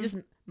 Mhm. Just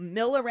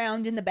mill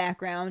around in the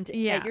background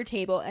Yeah. at your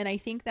table. And I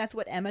think that's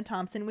what Emma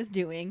Thompson was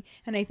doing.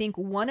 And I think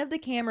one of the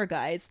camera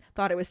guys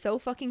thought it was so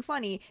fucking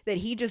funny that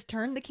he just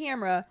turned the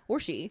camera, or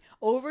she,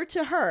 over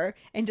to her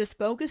and just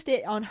focused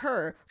it on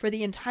her for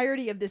the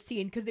entirety of the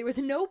scene, because there was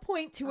no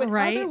point to it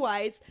Right.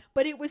 otherwise,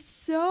 but it was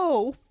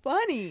so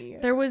funny.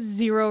 There was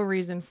zero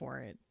reason for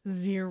it.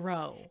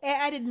 Zero. It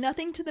added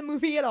nothing to the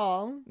movie at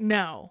all.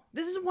 No.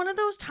 This is one of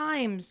those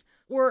times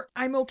where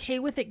I'm okay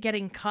with it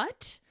getting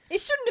cut. It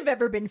shouldn't have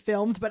ever been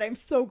filmed, but I'm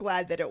so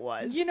glad that it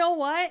was. You know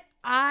what?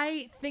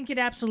 I think it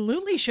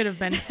absolutely should have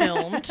been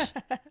filmed.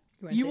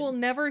 You will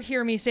never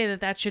hear me say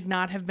that should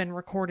not have been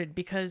recorded,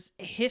 because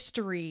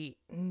history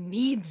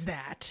needs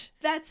that.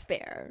 That's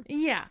fair.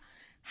 Yeah.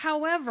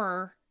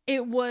 However,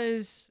 it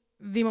was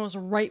the most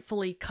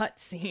rightfully cut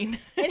scene.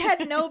 It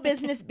had no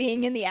business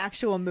being in the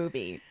actual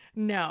movie.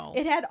 No.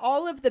 It had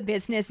all of the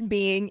business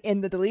being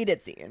in the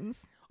deleted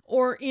scenes.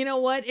 Or, you know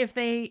what? If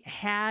they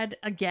had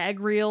a gag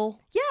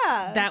reel,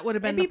 Yeah. that would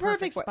have been It'd the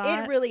perfect for-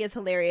 spot. It really is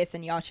hilarious,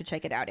 and y'all should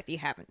check it out if you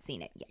haven't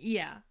seen it yet.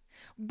 Yeah.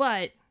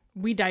 But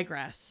we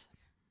digress.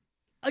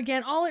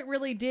 Again, all it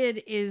really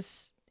did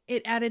is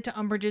it added to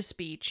Umbridge's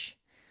speech,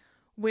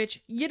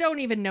 which you don't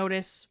even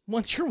notice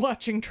once you're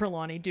watching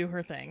Trelawney do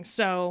her thing.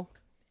 So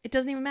it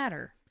doesn't even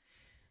matter.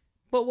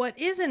 But what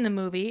is in the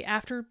movie,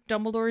 after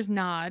Dumbledore's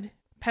nod,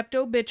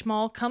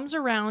 Pepto-Bismol comes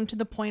around to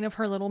the point of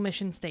her little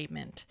mission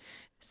statement,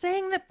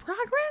 saying that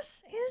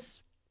progress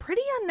is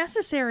pretty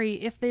unnecessary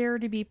if they are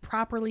to be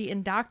properly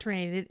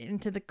indoctrinated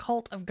into the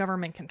cult of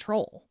government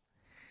control.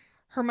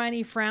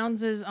 Hermione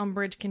frowns as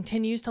Umbridge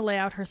continues to lay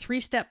out her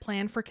 3-step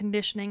plan for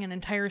conditioning an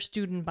entire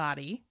student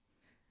body.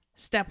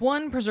 Step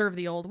 1, preserve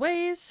the old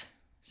ways.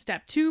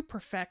 Step 2,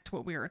 perfect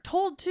what we are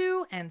told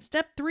to. And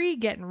step 3,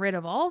 getting rid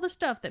of all the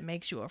stuff that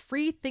makes you a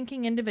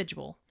free-thinking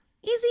individual.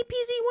 Easy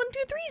peasy 1, 2,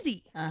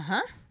 3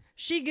 Uh-huh.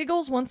 She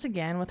giggles once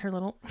again with her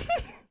little...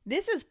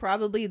 This is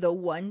probably the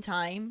one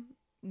time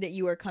that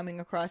you are coming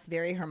across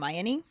very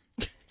Hermione,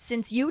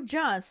 since you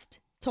just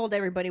told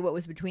everybody what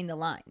was between the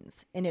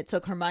lines, and it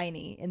took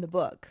Hermione in the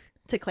book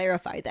to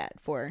clarify that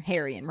for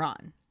Harry and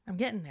Ron. I'm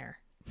getting there.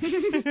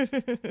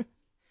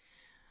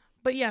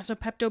 But yeah, so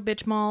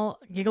Pepto-Bismol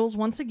giggles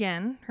once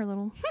again, her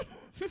little...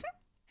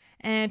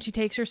 and she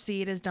takes her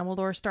seat as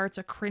Dumbledore starts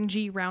a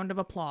cringy round of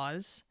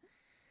applause.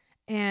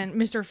 And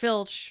Mr.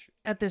 Filch,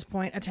 at this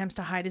point, attempts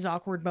to hide his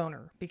awkward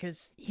boner,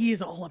 because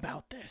he's all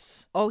about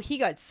this. Oh, he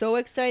got so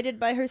excited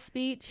by her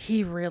speech.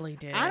 He really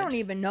did. I don't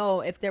even know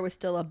if there was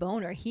still a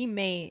boner. He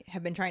may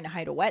have been trying to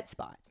hide a wet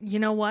spot. You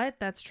know what?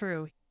 That's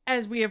true.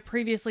 As we have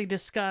previously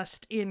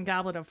discussed in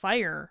Goblet of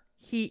Fire,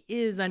 he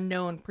is a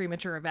known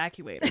premature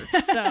evacuator.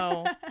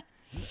 So,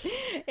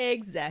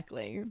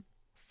 Exactly.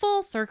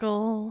 full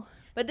circle.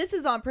 But this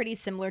is all pretty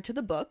similar to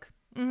the book,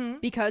 Mm-hmm.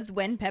 because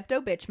when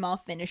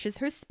Pepto-Bismol finishes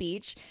her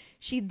speech,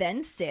 she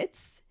then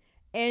sits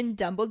and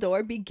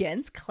Dumbledore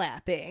begins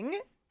clapping.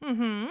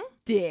 Mm-hmm.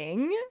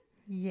 Ding.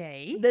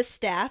 Yay. The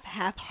staff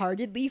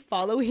half-heartedly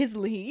follow his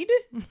lead.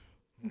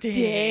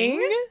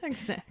 Ding.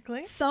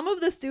 Exactly. Some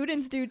of the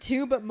students do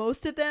too, but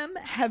most of them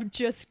have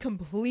just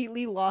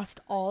completely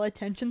lost all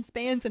attention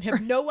spans and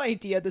have no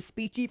idea the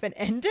speech even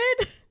ended.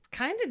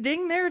 Kind of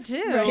ding there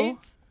too. Right?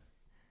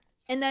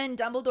 And then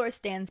Dumbledore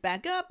stands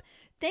back up,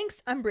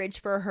 thanks Umbridge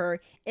for her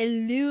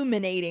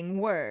illuminating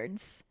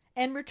words,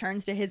 and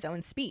returns to his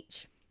own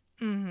speech.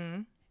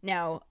 Mm-hmm.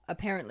 Now,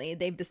 apparently,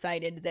 they've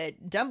decided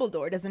that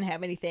Dumbledore doesn't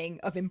have anything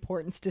of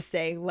importance to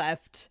say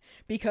left,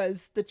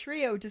 because the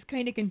trio just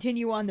kind of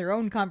continue on their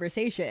own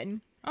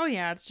conversation Oh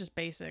yeah, it's just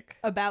basic.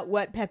 about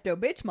what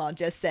Pepto-Bismol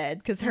just said,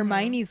 because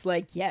Hermione's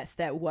like, yes,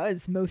 that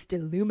was most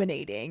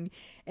illuminating.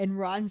 And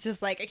Ron's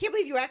just like, I can't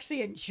believe you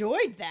actually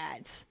enjoyed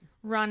that.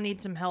 Ron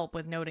needs some help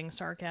with noting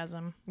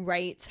sarcasm.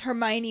 Right.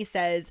 Hermione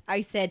says,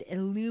 I said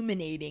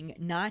illuminating,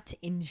 not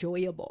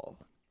enjoyable.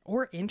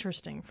 Or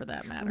interesting, for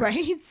that matter.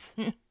 Right?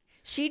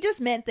 She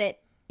just meant that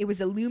it was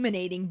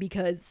illuminating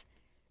because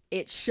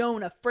it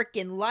shone a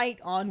freaking light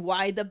on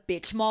why the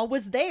bitch mall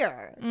was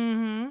there.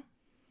 Mm-hmm.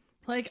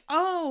 Like,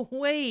 oh,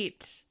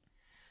 wait.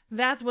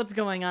 That's what's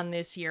going on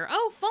this year.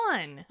 Oh,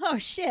 fun. Oh,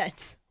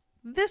 shit.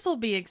 This'll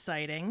be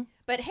exciting.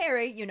 But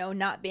Harry, you know,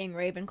 not being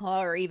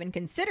Ravenclaw or even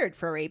considered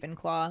for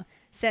Ravenclaw,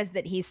 says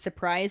that he's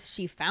surprised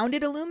she found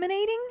it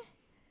illuminating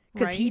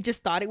because he Right.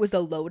 just thought it was a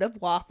load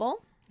of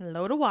waffle.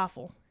 Load of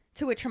waffle.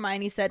 To which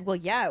Hermione said, well,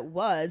 yeah, it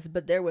was,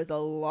 but there was a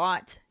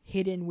lot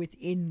hidden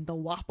within the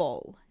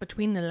waffle.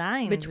 Between the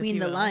lines. Between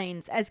if the you will.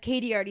 lines, as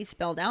Katie already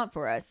spelled out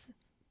for us.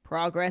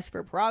 Progress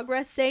for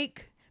progress'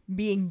 sake,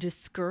 being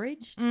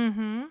discouraged,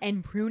 Mm-hmm.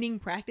 and pruning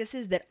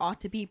practices that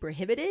ought to be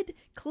prohibited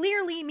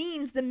clearly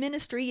means the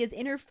ministry is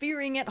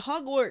interfering at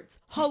Hogwarts.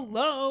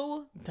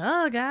 Hello?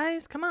 Duh,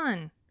 guys, come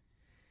on.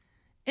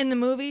 In the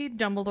movie,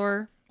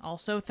 Dumbledore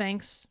also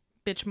thanks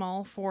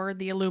Bitchmall for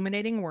the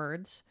illuminating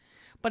words,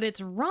 but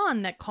it's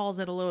Ron that calls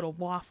it a load of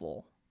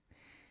waffle.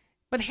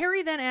 But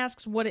Harry then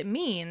asks what it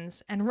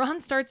means, and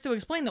Ron starts to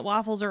explain that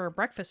waffles are a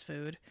breakfast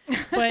food.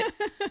 But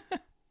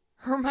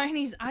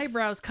Hermione's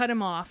eyebrows cut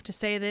him off to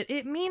say that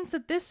it means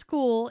that this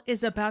school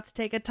is about to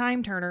take a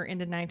time turner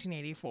into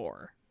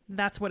 1984.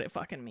 That's what it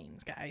fucking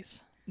means,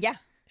 guys. Yeah,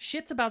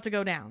 Shit's about to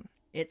go down.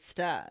 it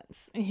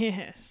starts.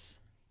 Yes.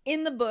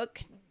 In the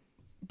book,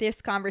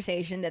 this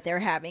conversation that they're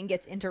having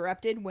gets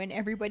interrupted when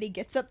everybody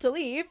gets up to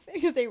leave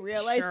because they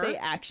realize Sure. they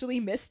actually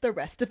missed the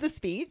rest of the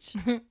speech.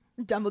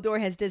 Dumbledore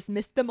has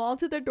dismissed them all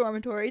to their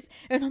dormitories,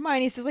 and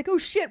Hermione's just like, oh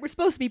shit, we're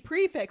supposed to be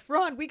prefects.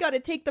 Ron, we gotta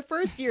take the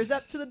first years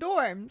up to the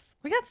dorms.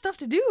 We got stuff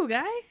to do,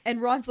 guy.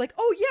 And Ron's like,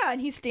 oh yeah,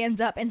 and he stands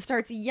up and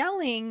starts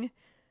yelling,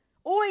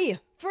 oi,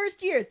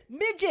 first years,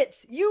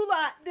 midgets, you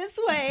lot, this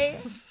way.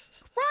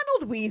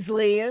 Ronald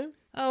Weasley.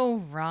 Oh,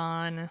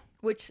 Ron.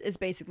 Which is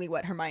basically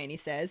what Hermione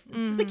says.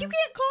 She's like, you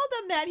can't call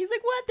them that. He's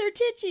like, what? They're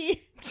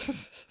titchy.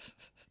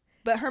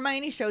 But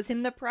Hermione shows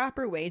him the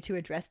proper way to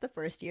address the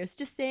first years,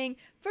 just saying,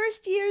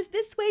 first years,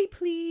 this way,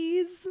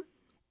 please.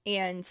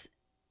 And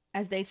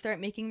as they start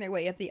making their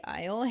way up the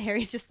aisle,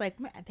 Harry's just like,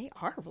 man, they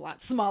are a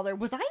lot smaller.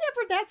 Was I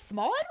ever that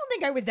small? I don't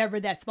think I was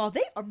ever that small.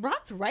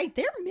 Ron's right.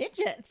 They're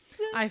midgets.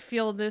 I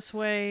feel this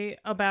way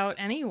about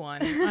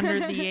anyone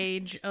under the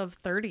age of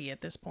 30 at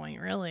this point,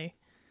 really.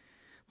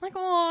 Like,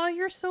 oh,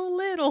 you're so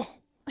little.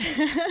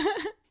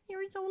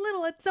 You're so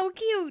little. It's so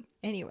cute.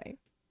 Anyway,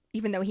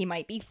 even though he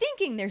might be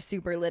thinking they're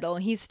super little,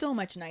 he's still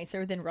much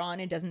nicer than Ron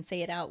and doesn't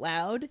say it out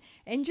loud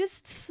and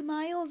just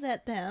smiles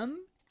at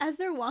them as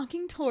they're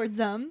walking towards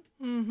them.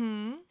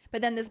 Mm-hmm.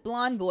 But then this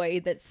blonde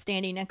boy that's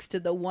standing next to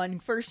the one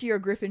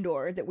first-year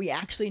Gryffindor that we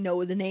actually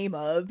know the name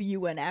of,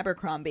 Ewan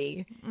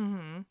Abercrombie,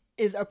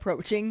 is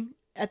approaching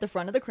at the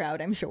front of the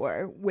crowd, I'm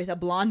sure, with a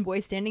blonde boy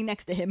standing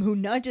next to him who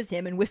nudges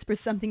him and whispers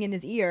something in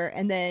his ear,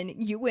 and then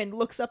Ewan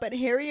looks up at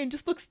Harry and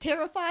just looks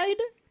terrified.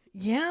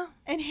 Yeah.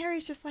 And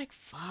Harry's just like,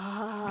 fuck.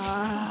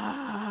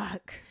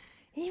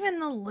 Even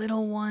the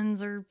little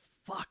ones are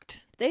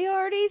fucked. They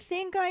already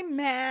think I'm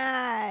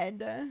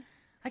mad.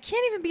 I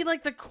can't even be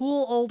like the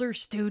cool older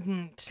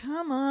student.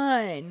 Come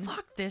on.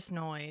 Fuck this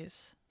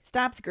noise.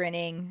 Stops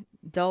grinning,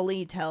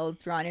 dully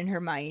tells Ron and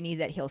Hermione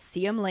that he'll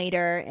see him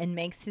later and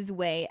makes his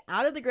way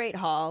out of the Great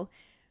Hall.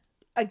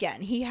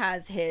 Again, he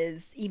has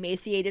his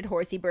emaciated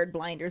horsey bird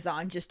blinders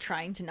on, just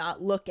trying to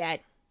not look at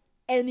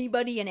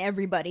anybody and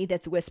everybody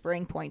that's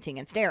whispering, pointing,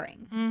 and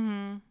staring.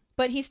 Mm-hmm.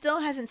 But he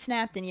still hasn't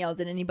snapped and yelled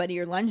at anybody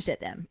or lunged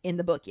at them in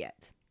the book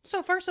yet.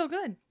 So far, so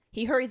good.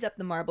 He hurries up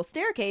the marble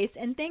staircase,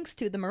 and thanks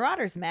to the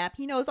Marauders map,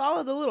 he knows all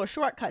of the little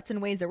shortcuts and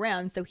ways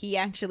around, so he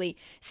actually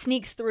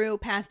sneaks through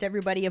past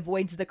everybody,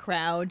 avoids the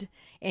crowd,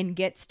 and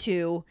gets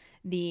to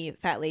the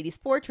fat lady's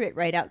portrait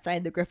right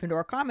outside the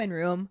Gryffindor common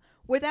room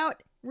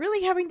without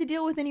really having to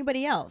deal with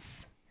anybody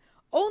else.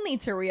 Only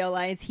to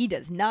realize he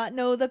does not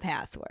know the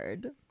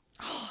password.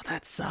 Oh,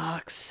 that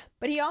sucks.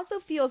 But he also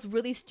feels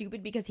really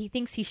stupid because he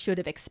thinks he should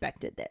have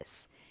expected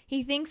this.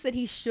 He thinks that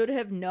he should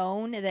have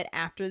known that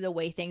after the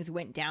way things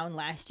went down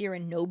last year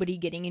and nobody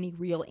getting any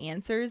real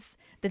answers,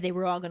 that they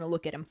were all going to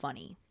look at him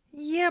funny.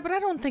 Yeah, but I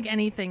don't think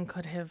anything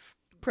could have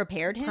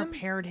Prepared him?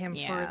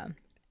 for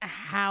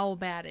how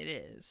bad it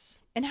is.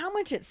 And how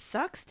much it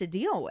sucks to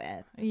deal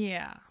with.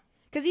 Yeah.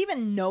 Because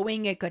even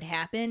knowing it could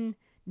happen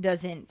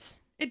doesn't...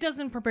 It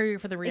doesn't prepare you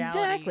for the reality.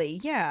 Exactly,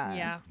 yeah.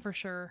 Yeah, for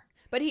sure.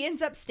 But he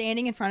ends up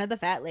standing in front of the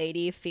fat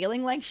lady,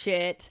 feeling like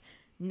shit,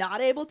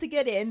 not able to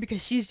get in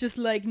because she's just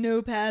like,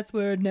 no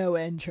password, no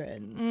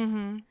entrance.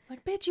 Mm-hmm.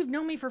 Like, bitch, you've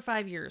known me for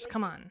 5 years.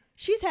 Come on.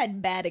 She's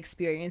had bad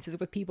experiences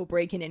with people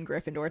breaking in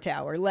Gryffindor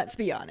Tower, let's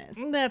be honest.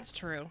 That's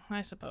true,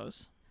 I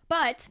suppose.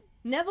 But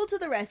Neville to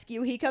the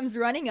rescue, he comes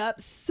running up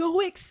so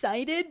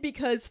excited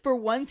because for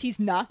once he's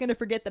not going to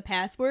forget the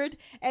password,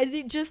 as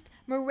it just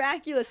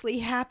miraculously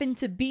happened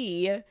to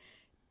be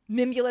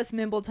Mimulus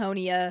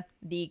Mimbletonia,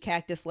 the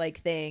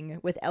cactus-like thing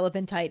with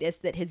elephantitis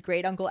that his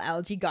great-uncle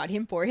Algy got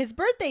him for his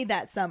birthday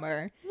that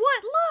summer.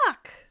 What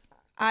luck!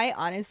 I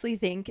honestly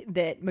think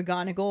that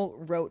McGonagall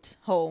wrote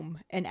home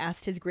and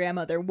asked his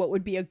grandmother what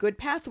would be a good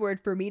password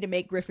for me to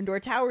make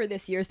Gryffindor Tower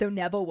this year so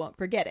Neville won't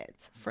forget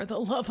it. For the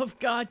love of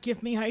God,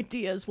 give me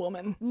ideas,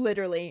 woman.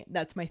 Literally,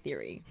 that's my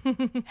theory.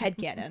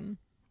 Headcanon.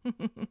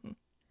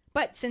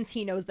 But since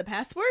he knows the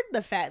password,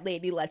 the fat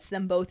lady lets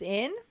them both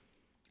in,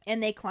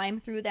 and they climb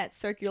through that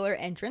circular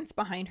entrance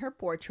behind her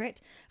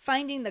portrait,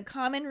 finding the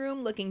common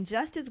room looking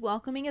just as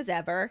welcoming as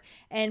ever,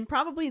 and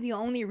probably the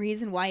only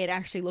reason why it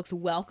actually looks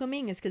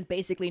welcoming is because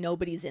basically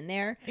nobody's in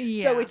there.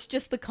 Yeah. So it's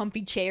just the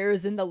comfy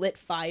chairs and the lit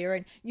fire,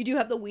 and you do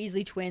have the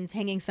Weasley twins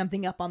hanging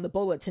something up on the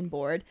bulletin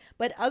board,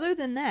 but other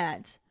than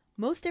that,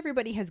 most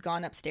everybody has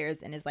gone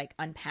upstairs and is like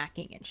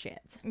unpacking and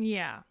shit.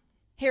 Yeah.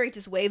 Harry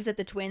just waves at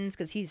the twins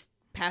because he's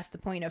past the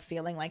point of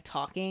feeling like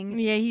talking.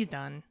 Yeah, he's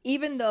done.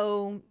 Even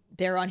though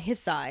they're on his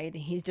side,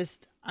 he's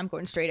just, I'm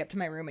going straight up to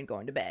my room and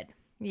going to bed.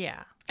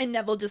 Yeah. And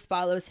Neville just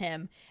follows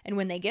him. And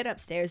when they get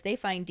upstairs, they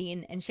find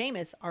Dean and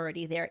Seamus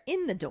already there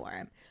in the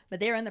dorm.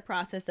 But they're in the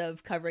process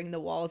of covering the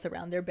walls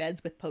around their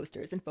beds with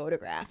posters and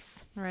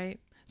photographs. Right.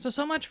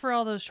 So much for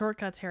all those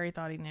shortcuts Harry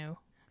thought he knew.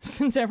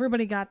 Since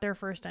everybody got there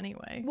first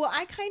anyway. Well,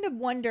 I kind of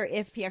wonder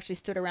if he actually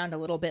stood around a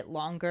little bit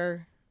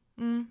longer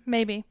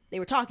Maybe. They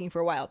were talking for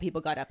a while.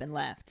 People got up and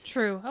left.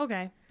 True.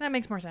 Okay. That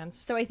makes more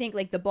sense. So I think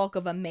like the bulk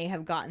of them may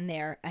have gotten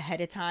there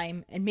ahead of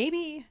time, and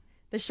maybe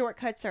the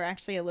shortcuts are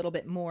actually a little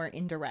bit more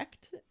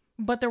indirect,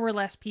 But there were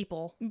less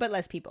people. but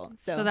less people.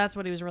 So that's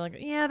what he was really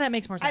good. Yeah, that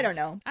makes more sense. I don't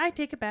know. I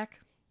take it back.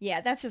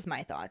 Yeah, that's just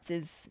my thoughts.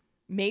 Is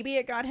maybe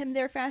it got him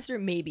there faster.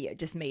 Maybe it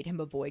just made him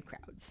avoid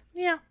crowds.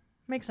 Yeah,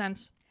 makes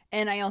sense.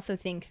 And I also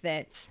think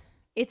that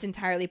it's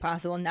entirely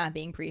possible, not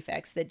being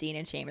prefects, that Dean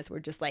and Seamus were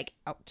just like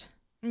out.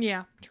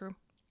 Yeah, true.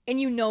 And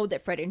you know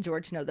that Fred and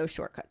George know those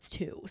shortcuts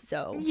too.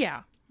 So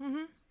Yeah.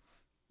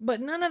 But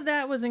none of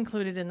that was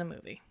included in the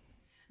movie.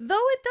 Though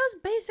it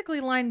does basically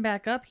line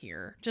back up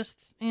here,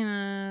 just in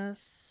a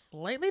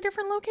slightly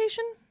different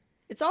location.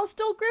 it's all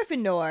still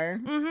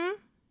Gryffindor.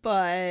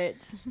 But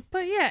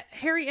But yeah,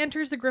 Harry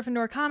enters the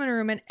Gryffindor common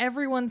room and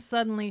everyone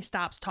suddenly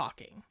stops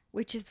talking.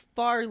 which is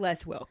far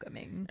less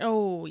welcoming.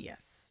 Oh,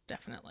 yes,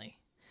 definitely.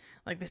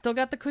 Like, they still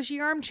got the cushy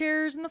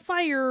armchairs and the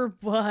fire,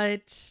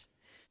 but...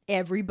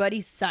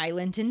 Everybody's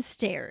silent and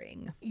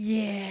staring.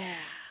 Yeah.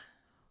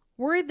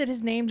 Worried that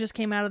his name just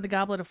came out of the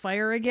Goblet of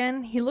Fire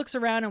again, he looks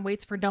around and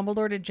waits for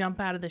Dumbledore to jump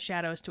out of the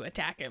shadows to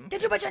attack him.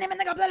 Did you put your name in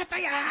the Goblet of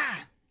Fire?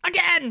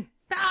 Again!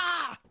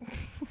 Ah!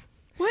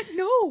 What?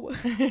 No.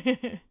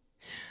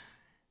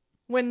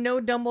 When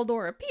no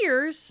Dumbledore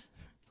appears,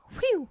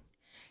 whew,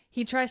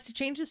 he tries to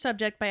change the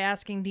subject by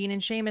asking Dean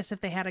and Seamus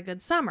if they had a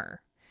good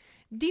summer.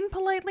 Dean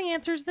politely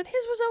answers that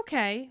his was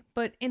okay,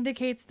 but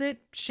indicates that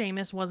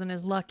Seamus wasn't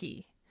as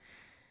lucky.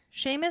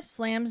 Seamus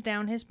slams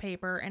down his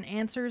paper and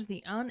answers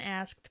the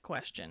unasked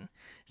question,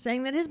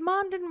 saying that his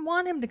mom didn't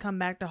want him to come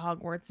back to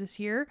Hogwarts this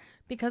year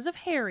because of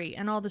Harry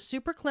and all the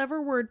super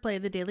clever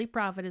wordplay the Daily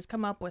Prophet has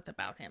come up with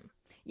about him.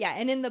 Yeah,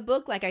 and in the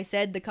book, like I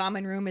said, the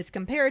common room is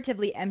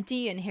comparatively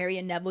empty, and Harry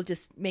and Neville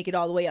just make it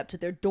all the way up to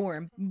their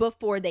dorm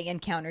before they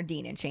encounter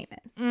Dean and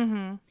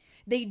Seamus.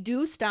 They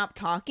do stop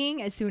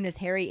talking as soon as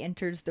Harry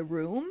enters the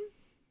room,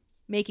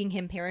 making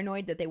him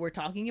paranoid that they were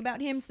talking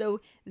about him. So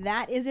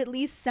that is at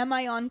least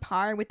semi on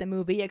par with the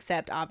movie,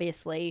 except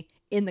obviously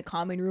in the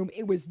common room,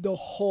 it was the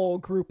whole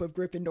group of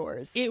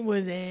Gryffindors It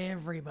was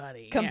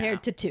everybody.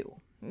 compared to two.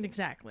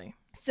 Exactly.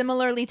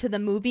 Similarly to the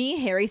movie,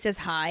 Harry says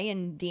hi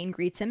and Dean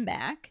greets him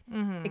back.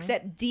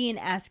 Except Dean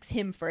asks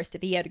him first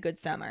if he had a good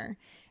summer.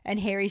 And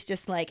Harry's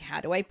just like,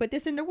 how do I put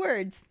this into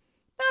words?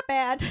 Not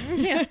bad.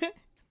 Yeah.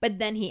 But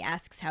then he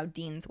asks how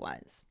Dean's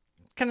was.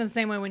 It's kind of the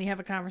same way when you have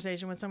a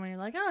conversation with someone, you're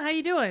like, oh, how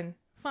you doing?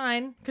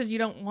 Fine. Because you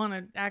don't want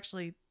to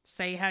actually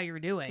say how you're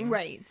doing.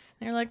 Right.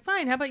 And they're like,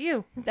 fine, how about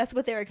you? That's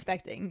what they're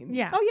expecting.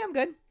 Yeah. Oh, yeah, I'm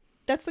good.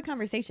 That's the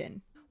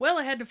conversation. Well,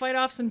 I had to fight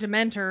off some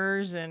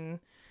Dementors, and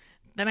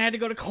then I had to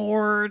go to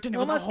court, and it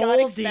was a Almost got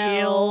whole expelled,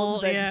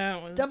 deal. but Yeah,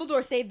 it was...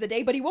 Dumbledore saved the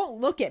day, but he won't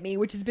look at me,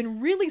 which has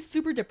been really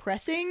super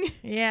depressing.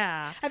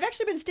 Yeah. I've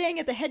actually been staying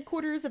at the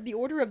headquarters of the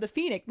Order of the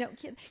Phoenix. No,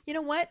 you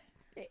know what?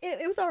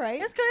 It was all right.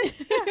 It was good.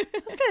 Yeah,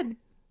 it was good.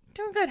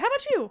 Doing good. How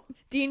about you?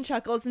 Dean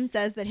chuckles and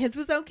says that his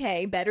was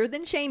okay, better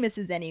than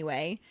Seamus's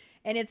anyway.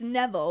 And it's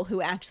Neville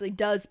who actually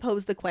does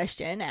pose the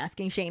question,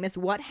 asking Seamus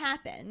what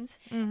happened.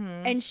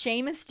 And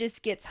Seamus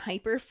just gets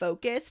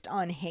hyper-focused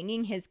on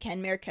hanging his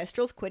Kenmare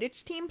Kestrel's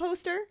Quidditch team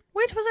poster.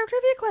 Which was our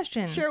trivia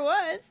question. Sure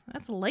was.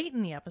 That's late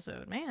in the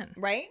episode, man.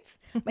 Right?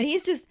 But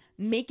he's just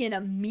making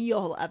a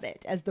meal of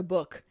it, as the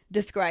book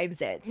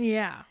describes it.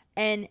 Yeah.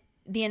 And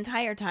the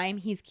entire time,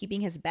 he's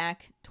keeping his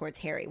back towards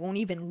Harry, won't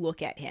even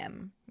look at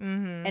him.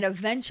 And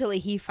eventually,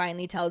 he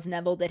finally tells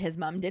Neville that his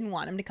mom didn't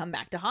want him to come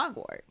back to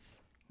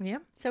Hogwarts.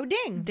 Yep. So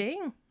ding.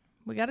 Ding.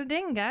 We got a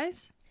ding,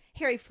 guys.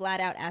 Harry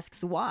flat out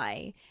asks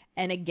why.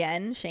 And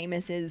again,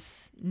 Seamus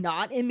is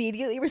not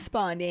immediately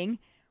responding,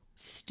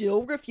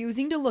 still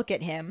refusing to look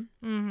at him.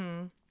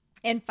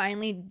 And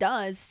finally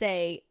does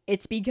say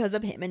it's because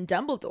of him and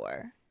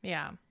Dumbledore.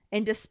 Yeah.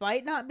 And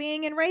despite not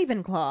being in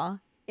Ravenclaw,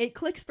 it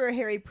clicks for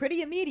Harry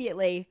pretty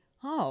immediately.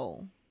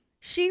 Oh,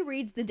 she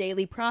reads the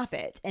Daily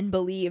Prophet and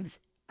believes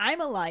I'm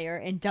a liar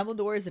and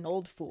Dumbledore is an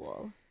old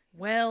fool.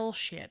 Well,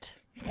 shit.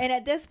 And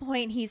at this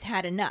point, he's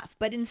had enough.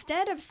 But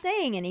instead of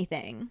saying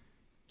anything,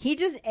 he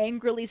just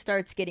angrily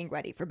starts getting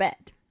ready for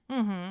bed.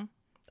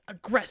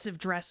 Aggressive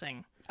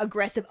dressing.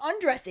 Aggressive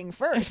undressing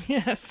first.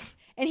 Yes.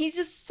 And he's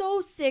just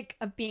so sick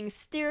of being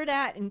stared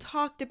at and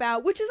talked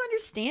about, which is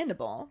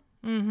understandable.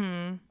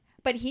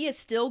 But he is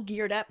still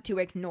geared up to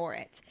ignore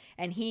it.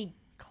 And he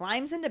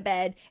climbs into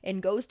bed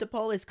and goes to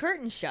pull his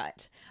curtains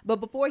shut. But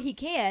before he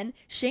can,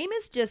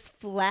 Seamus just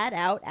flat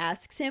out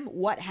asks him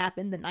what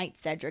happened the night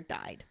Cedric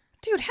died.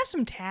 Dude, have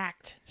some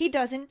tact. He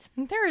doesn't.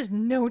 There is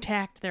no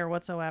tact there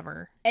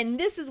whatsoever. And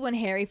this is when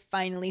Harry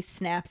finally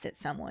snaps at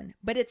someone.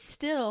 But it's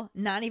still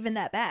not even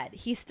that bad.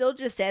 He still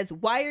just says,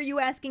 why are you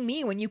asking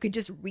me when you could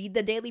just read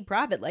the Daily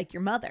Prophet like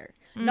your mother?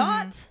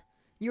 Not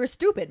your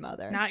stupid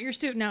mother. Not your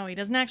student. No, he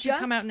doesn't actually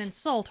come out and Just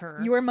insult her.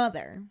 your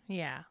mother.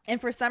 Yeah.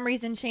 And for some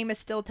reason, Seamus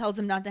still tells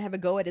him not to have a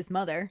go at his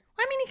mother.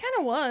 I mean, he kind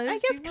of was. I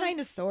guess He kind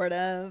of, was- sort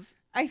of.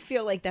 I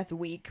feel like that's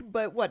weak,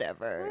 but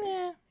whatever.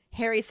 Yeah.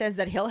 Harry says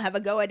that he'll have a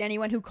go at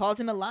anyone who calls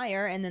him a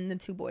liar, and then the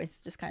two boys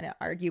just kind of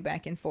argue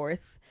back and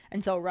forth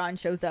until Ron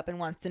shows up and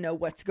wants to know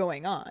what's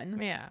going on.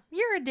 Yeah.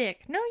 You're a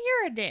dick. No,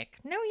 you're a dick.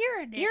 No,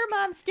 you're a dick. Your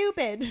mom's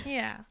stupid.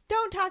 Yeah.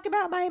 Don't talk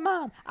about my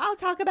mom. I'll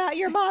talk about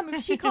your mom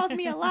if she calls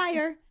me a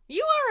liar.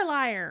 You are a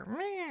liar.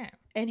 Meh.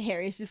 And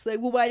Harry's just like,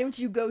 well, why don't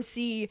you go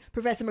see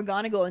Professor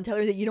McGonagall and tell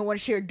her that you don't want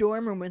to share a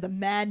dorm room with a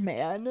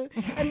madman?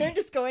 And they're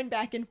just going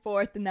back and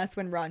forth, and that's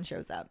when Ron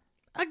shows up.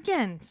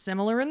 Again,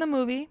 similar in the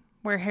movie,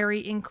 where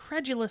Harry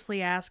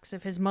incredulously asks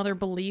if his mother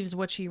believes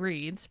what she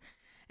reads,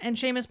 and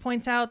Seamus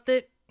points out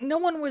that no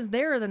one was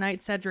there the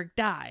night Cedric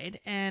died,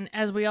 and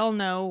as we all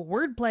know,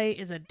 wordplay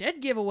is a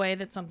dead giveaway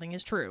that something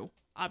is true,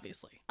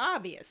 obviously.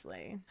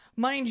 Obviously.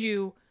 Mind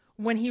you,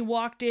 when he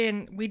walked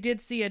in, we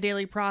did see a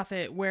Daily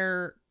Prophet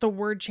where the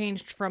word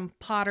changed from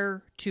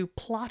Potter to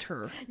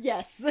plotter.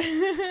 Yes.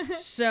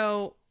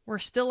 So we're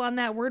still on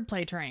that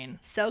wordplay train.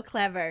 So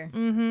clever.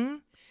 Mm-hmm.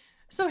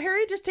 So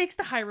Harry just takes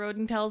the high road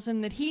and tells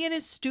him that he and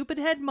his stupid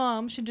head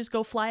mom should just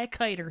go fly a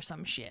kite or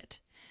some shit.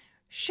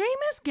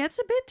 Seamus gets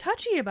a bit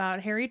touchy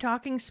about Harry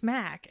talking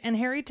smack, and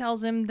Harry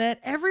tells him that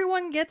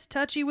everyone gets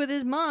touchy with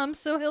his mom,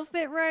 so he'll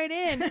fit right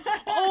in.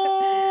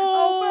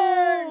 Oh,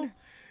 burn!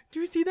 Do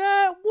you see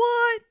that?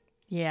 What?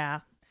 Yeah.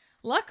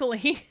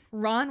 Luckily,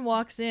 Ron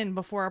walks in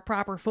before a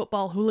proper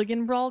football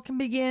hooligan brawl can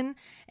begin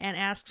and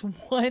asks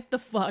what the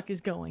fuck is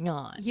going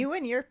on. You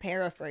and your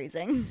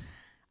paraphrasing.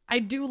 I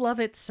do love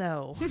it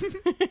so.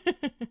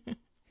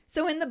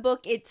 So in the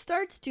book, it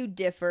starts to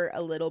differ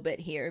a little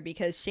bit here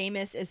because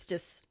Seamus is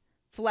just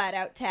flat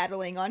out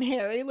tattling on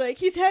Harry, like,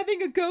 he's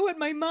having a go at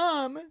my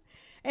mom.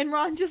 And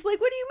Ron just like,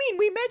 what do you mean?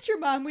 We met your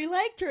mom. We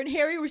liked her. And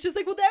Harry was just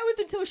like, well, that was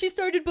until she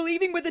started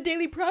believing what the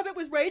Daily Prophet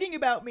was writing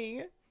about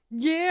me.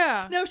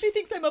 Yeah. Now she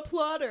thinks I'm a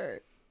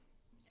plotter.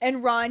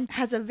 And Ron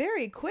has a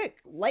very quick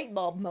light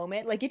bulb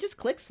moment. Like, it just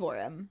clicks for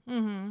him.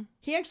 Mm-hmm.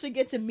 He actually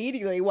gets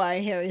immediately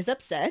why Harry's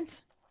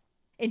upset.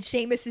 And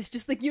Seamus is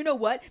just like, you know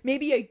what?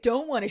 Maybe I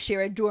don't want to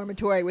share a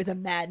dormitory with a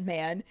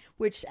madman,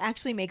 which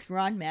actually makes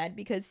Ron mad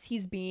because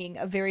he's being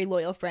a very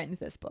loyal friend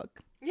this book.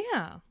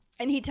 Yeah.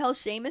 And he tells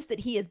Seamus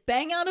that he is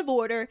bang out of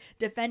order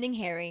defending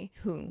Harry,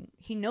 who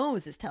he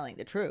knows is telling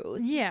the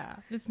truth. Yeah.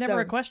 It's never So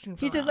a question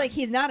for He's just Ron. like,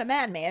 he's not a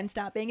madman.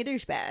 Stop being a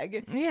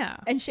douchebag. Yeah.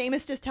 And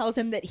Seamus just tells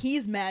him that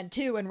he's mad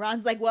too. And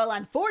Ron's like, well,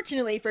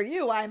 unfortunately for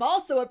you, I'm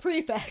also a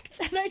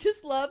prefect. And I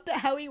just loved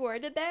how he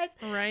worded that.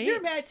 Right?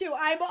 You're mad too.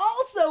 I'm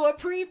also a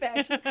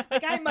prefect.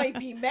 Like, I might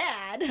be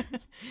mad.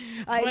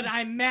 But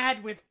I'm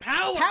mad with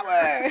power.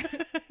 Power!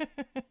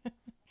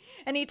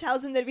 And he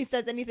tells him that if he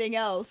says anything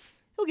else,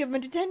 he'll give him a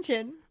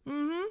detention.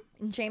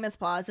 Mm-hmm. And Seamus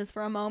pauses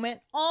for a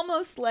moment,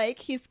 almost like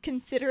he's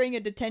considering a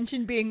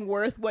detention being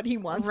worth what he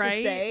wants to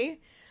Right. say.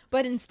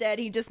 But instead,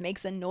 he just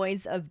makes a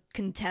noise of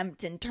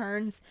contempt and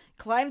turns,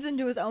 climbs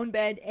into his own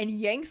bed, and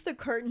yanks the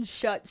curtain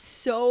shut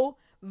so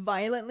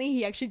violently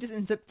he actually just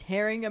ends up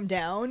tearing him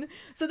down.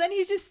 So then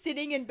he's just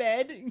sitting in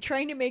bed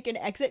trying to make an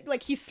exit.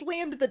 Like, he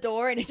slammed the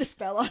door and it just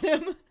fell on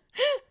him.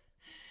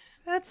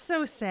 That's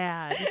so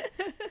sad.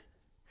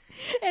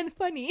 And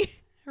funny.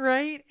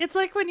 Right? It's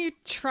like when you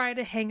try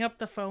to hang up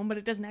the phone, but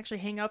it doesn't actually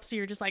hang up, so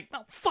you're just like,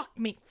 oh, fuck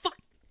me. Fuck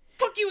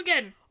you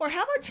again. Or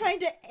how about trying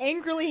to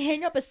angrily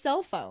hang up a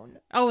cell phone?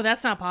 Oh,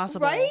 that's not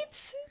possible.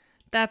 Right?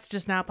 That's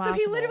just not possible.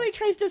 So he literally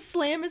tries to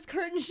slam his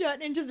curtain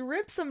shut and just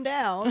rips him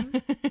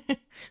down.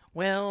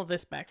 Well,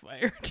 this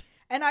backfired.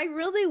 And I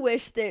really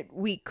wish that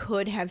we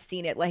could have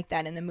seen it like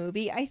that in the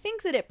movie. I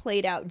think that it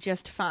played out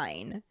just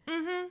fine.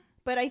 Mm-hmm.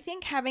 But I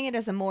think having it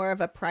as a more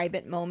of a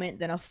private moment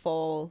than a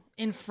full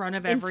In front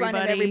of in everybody.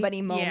 front of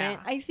everybody moment, Yeah.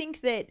 I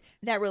think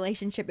that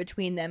relationship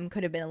between them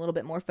could have been a little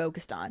bit more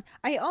focused on.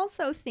 I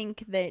also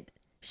think that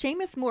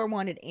Seamus more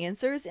wanted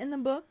answers in the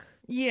book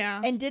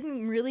Yeah. and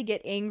didn't really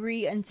get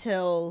angry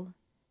until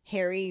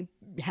Harry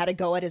had a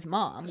go at his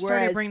mom. Started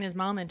Whereas bringing his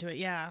mom into it,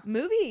 yeah.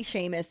 movie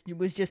Seamus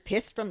was just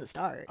pissed from the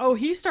start. Oh,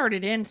 he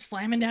started in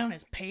slamming down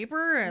his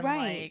paper and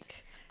Right.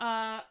 like,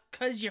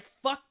 'cause you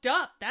fucked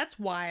up. That's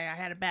why I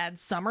had a bad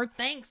summer.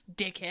 Thanks,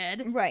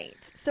 dickhead.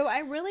 Right. So I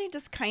really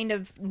just kind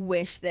of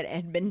wish that it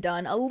had been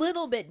done a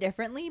little bit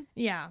differently.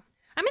 Yeah.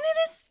 I mean,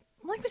 it is,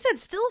 like we said,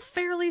 still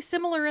fairly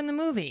similar in the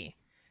movie.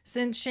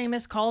 Since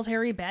Seamus calls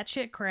Harry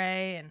batshit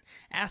cray and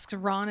asks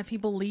Ron if he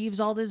believes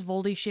all this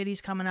Voldy shit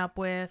he's coming up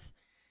with.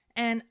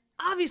 And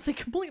obviously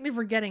completely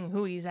forgetting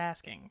who he's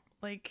asking.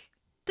 Like,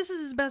 this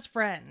is his best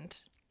friend.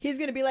 He's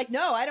going to be like,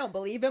 no, I don't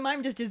believe him.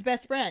 I'm just his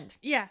best friend.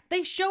 Yeah,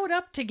 they showed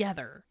up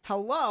together.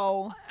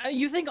 Hello?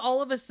 You think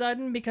all of a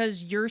sudden,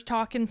 because you're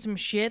talking some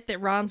shit,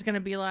 that Ron's gonna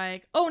be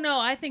like, oh no,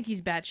 I think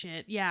he's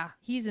batshit. Yeah,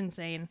 he's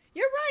insane.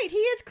 You're right. He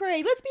is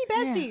cray. Let's be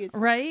besties. Yeah,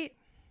 right?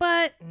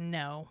 But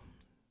no.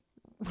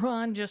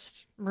 Ron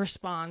just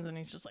responds and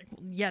he's just like,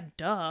 yeah,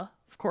 duh.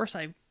 Of course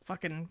I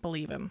fucking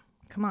believe him.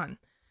 Come on.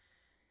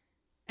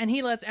 And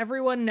he lets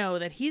everyone know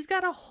that he's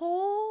got a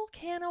whole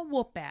can of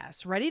whoop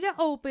ass ready to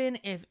open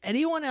if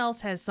anyone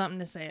else has something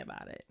to say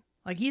about it.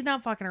 Like, he's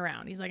not fucking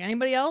around. He's like,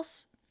 anybody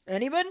else?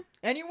 Anyone?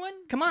 Anyone?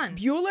 Come on.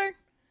 Bueller?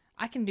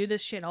 I can do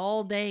this shit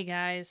all day,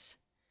 guys.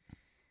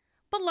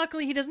 But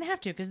luckily he doesn't have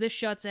to, because this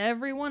shuts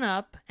everyone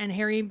up and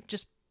Harry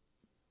just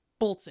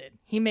bolts it.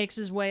 He makes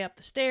his way up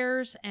the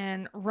stairs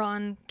and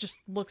Ron just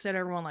looks at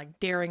everyone like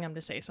daring him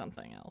to say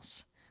something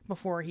else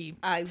before he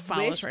I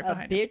follows wish right a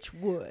behind him. bitch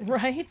would.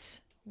 Right?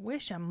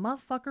 Wish a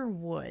motherfucker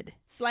would.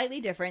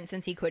 Slightly different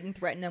since he couldn't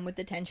threaten them with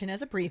detention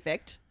as a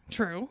prefect,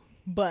 True.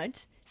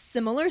 but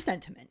similar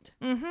sentiment.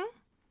 Mm-hmm.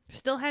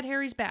 Still had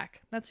Harry's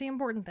back. That's the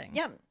important thing.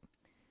 Yeah.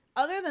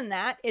 Other than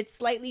that, it's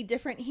slightly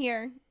different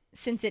here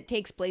since it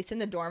takes place in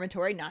the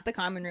dormitory, not the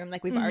common room,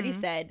 like we've already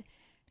said.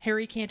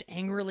 Harry can't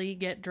angrily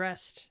get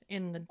dressed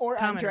in the Or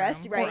common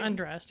undressed, room. right. Or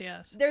undressed,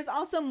 yes. There's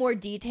also more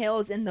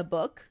details in the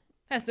book.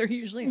 As there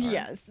usually are.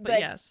 Yes, But but-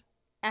 yes.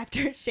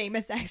 After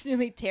Seamus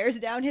accidentally tears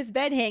down his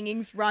bed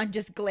hangings, Ron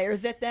just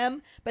glares at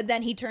them, but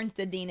then he turns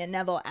to Dean and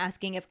Neville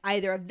asking if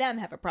either of them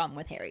have a problem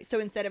with Harry. So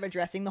instead of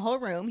addressing the whole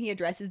room, he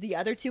addresses the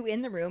other two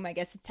in the room. I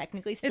guess it's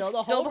technically still It's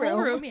the still whole the room.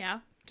 whole room, yeah.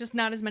 Just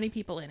not as many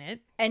people in it.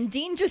 And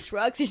Dean just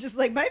shrugs. He's just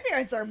like, my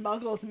parents are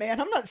muggles, man.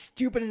 I'm not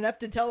stupid enough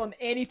to tell them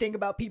anything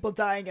about people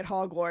dying at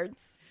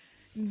Hogwarts.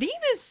 Dean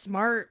is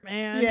smart,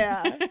 man.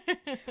 Yeah.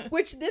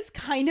 Which this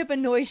kind of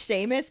annoys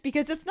Seamus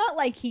because it's not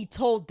like he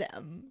told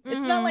them. It's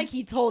not like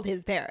he told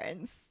his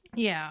parents.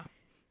 Yeah.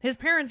 His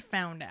parents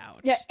found out.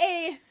 Yeah,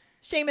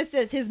 Seamus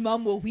says his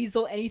mom will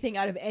weasel anything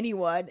out of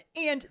anyone,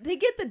 and they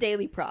get the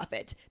Daily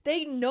Prophet.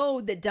 They know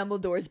that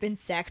Dumbledore's been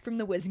sacked from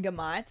the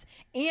Wizengamot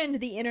and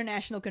the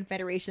International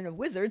Confederation of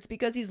Wizards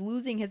because he's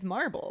losing his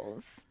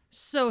marbles.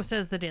 So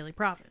says the Daily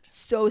Prophet.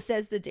 So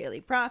says the Daily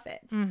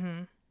Prophet.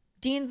 Mm-hmm.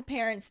 Dean's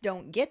parents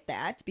don't get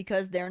that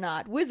because they're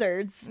not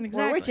wizards or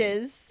Exactly.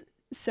 witches,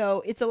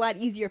 so it's a lot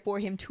easier for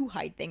him to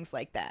hide things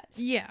like that.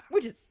 Yeah.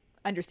 Which is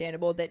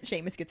understandable that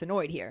Seamus gets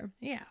annoyed here.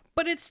 Yeah.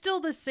 But it's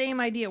still the same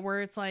idea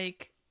where it's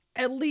like,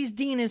 at least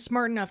Dean is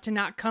smart enough to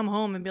not come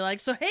home and be like,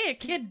 so hey, a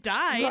kid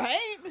died.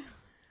 Right?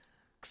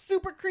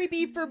 Super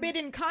creepy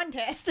forbidden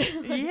contest.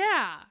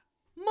 Yeah.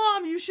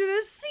 Mom, you should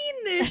have seen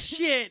this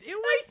shit. It I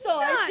was saw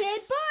nuts. a dead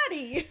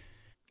body.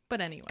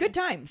 But anyway. Good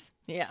times.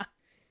 Yeah.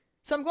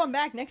 So I'm going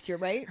back next year,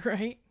 right?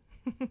 Right?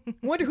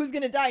 Wonder who's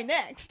going to die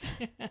next.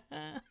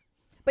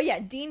 But yeah,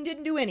 Dean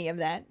didn't do any of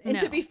that. And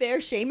to No. be fair,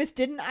 Seamus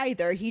didn't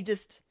either. He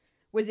just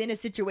was in a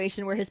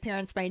situation where his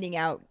parents finding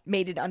out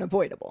made it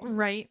unavoidable.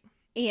 Right.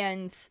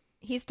 And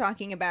he's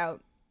talking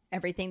about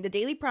everything the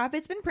Daily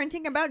Prophet's been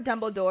printing about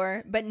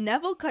Dumbledore, but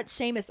Neville cuts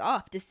Seamus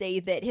off to say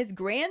that his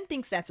gran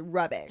thinks that's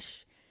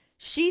rubbish.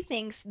 She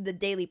thinks the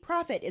Daily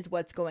Prophet is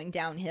what's going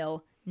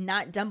downhill,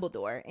 not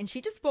Dumbledore, and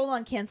she just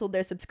full-on canceled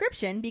their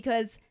subscription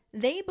because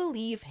they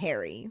believe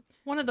Harry.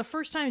 One of the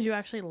first times you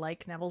actually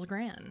like Neville's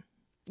gran.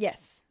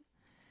 Yes.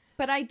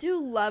 But I do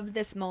love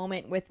this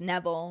moment with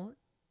Neville,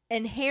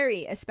 and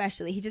Harry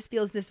especially. He just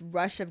feels this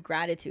rush of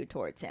gratitude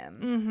towards him.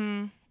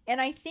 Mm-hmm.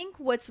 And I think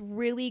what's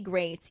really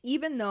great,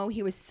 even though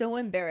he was so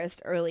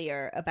embarrassed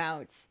earlier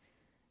about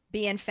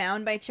being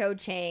found by Cho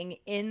Chang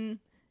in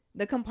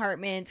the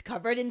compartment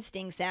covered in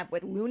stink sap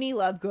with Looney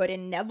Lovegood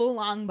and Neville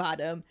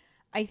Longbottom,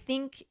 I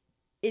think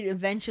it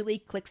eventually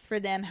clicks for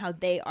them how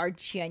they are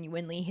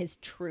genuinely his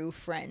true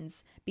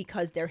friends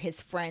because they're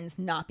his friends,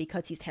 not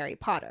because he's Harry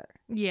Potter.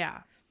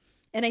 Yeah.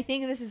 And I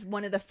think this is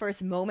one of the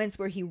first moments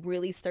where he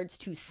really starts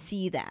to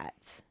see that.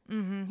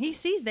 Mm-hmm. He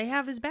sees they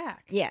have his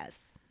back.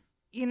 Yes.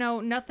 You know,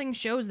 nothing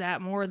shows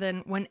that more than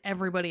when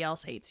everybody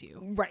else hates you.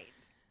 Right.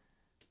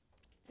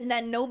 And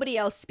then nobody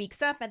else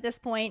speaks up at this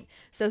point,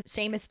 so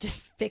Seamus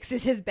just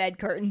fixes his bed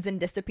curtains and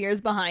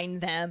disappears behind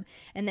them.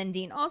 And then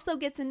Dean also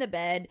gets into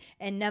bed,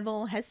 and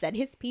Neville has said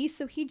his piece,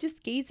 so he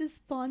just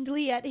gazes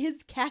fondly at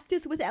his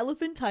cactus with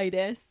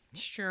elephantitis.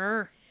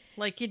 Sure.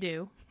 Like you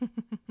do.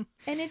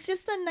 And it's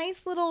just a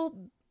nice little,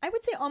 I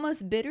would say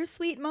almost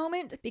bittersweet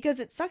moment, because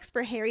it sucks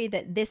for Harry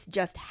that this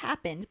just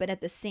happened, but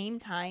at the same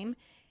time,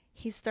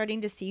 he's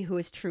starting to see who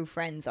his true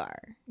friends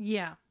are.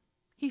 Yeah.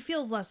 He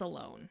feels less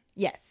alone.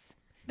 Yes.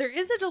 There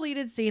is a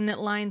deleted scene that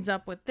lines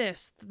up with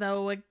this,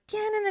 though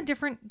again in a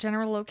different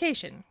general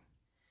location.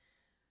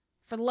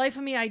 For the life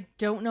of me, I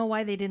don't know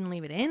why they didn't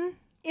leave it in.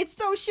 It's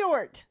so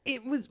short.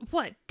 It was,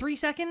 what, 3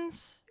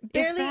 seconds? If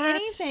Barely that?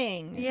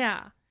 anything.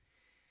 Yeah.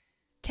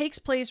 Takes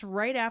place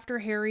right after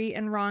Harry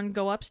and Ron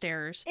go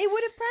upstairs. It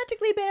would have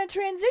practically been a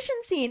transition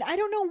scene. I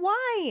don't know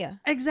why.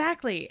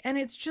 Exactly. And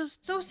it's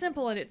just so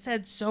simple and it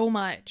said so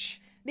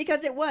much.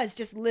 Because it was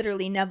just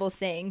literally Neville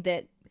saying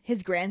that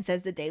his gran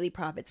says the Daily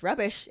Prophet's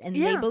rubbish and they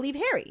Yeah. believe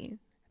Harry.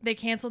 They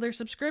cancel their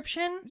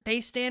subscription. They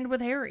stand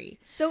with Harry.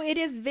 So it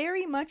is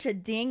very much a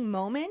ding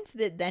moment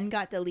that then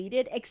got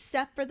deleted,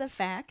 except for the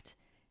fact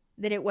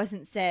that it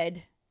wasn't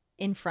said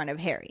in front of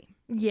Harry.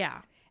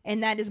 Yeah.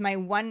 And that is my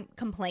one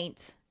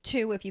complaint,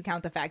 too, if you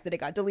count the fact that it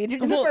got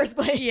deleted in the Well, first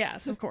place.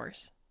 Yes, of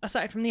course.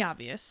 Aside from the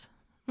obvious.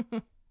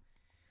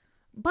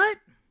 But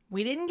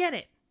we didn't get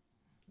it.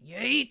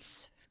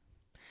 Yates.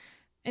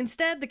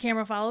 Instead, the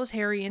camera follows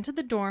Harry into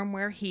the dorm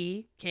where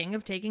he, king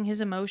of taking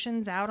his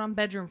emotions out on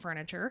bedroom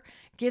furniture,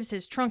 gives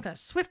his trunk a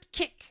swift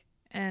kick,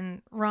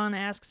 and Ron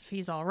asks if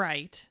he's all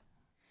right.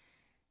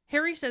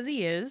 Harry says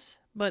he is,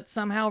 but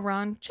somehow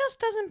Ron just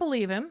doesn't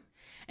believe him,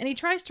 And he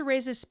tries to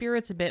raise his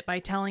spirits a bit by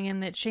telling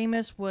him that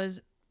Seamus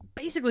was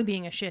basically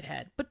being a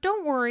shithead. But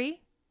don't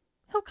worry,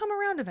 he'll come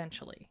around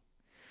eventually.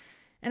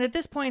 And at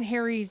this point,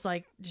 Harry's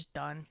like, just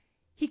done.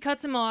 He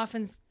cuts him off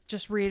and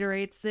just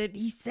reiterates that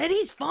he said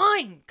he's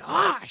fine.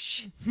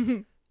 Gosh.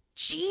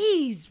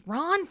 Jeez,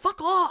 Ron, fuck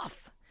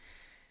off.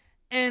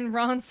 And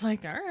Ron's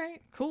like, all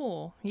right,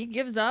 cool. He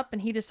gives up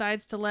and he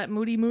decides to let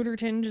Moody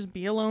Mooterton just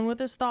be alone with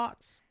his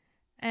thoughts.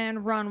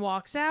 And Ron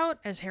walks out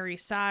as Harry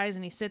sighs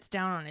and he sits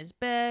down on his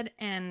bed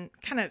and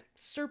kind of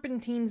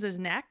serpentines his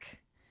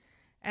neck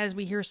as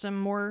we hear some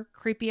more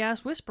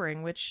creepy-ass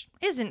whispering, which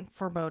isn't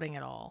foreboding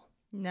at all.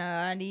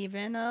 Not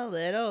even a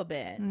little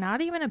bit.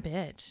 Not even a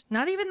bit.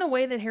 Not even the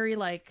way that Harry,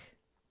 like,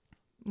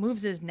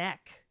 moves his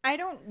neck. I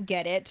don't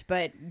get it,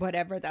 but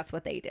whatever, that's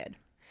what they did.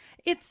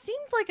 It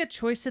seemed like a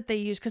choice that they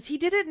used because he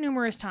did it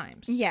numerous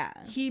times. Yeah.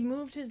 He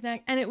moved his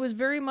neck, and it was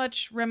very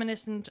much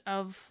reminiscent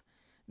of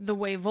the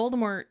way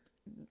Voldemort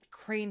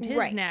craned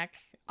his neck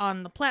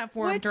on the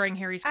platform during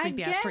Harry's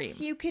creepy-ass dream. I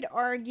guess you could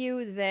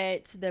argue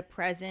that the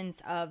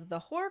presence of the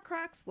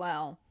Horcrux,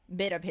 well,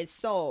 bit of his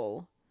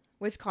soul,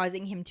 was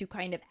causing him to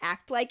kind of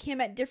act like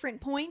him at different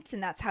points,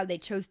 and that's how they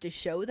chose to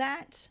show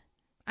that.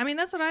 I mean,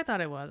 that's what I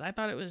thought it was. I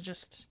thought it was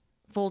just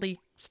Voldy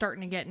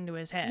starting to get into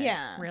his head.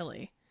 Yeah.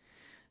 Really.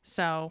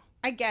 So.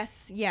 I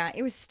guess, yeah,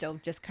 it was still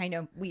just kind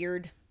of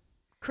weird.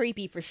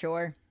 Creepy for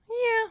sure.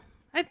 Yeah.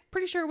 I'm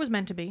pretty sure it was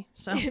meant to be.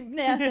 So.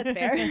 Yeah, that's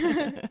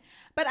fair.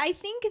 But I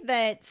think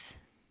that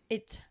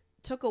it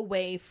took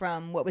away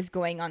from what was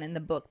going on in the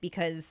book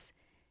because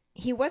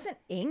he wasn't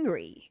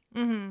angry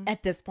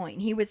at this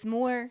point. He was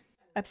more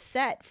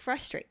upset,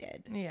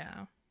 frustrated.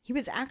 Yeah. He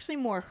was actually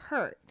more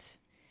hurt.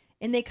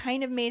 And they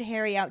kind of made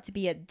Harry out to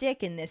be a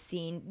dick in this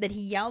scene that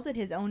he yelled at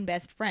his own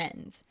best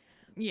friend.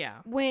 Yeah.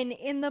 When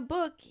in the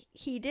book,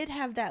 he did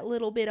have that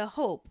little bit of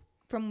hope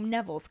from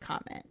Neville's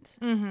comment.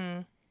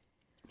 Mm-hmm.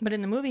 But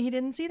in the movie, he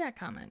didn't see that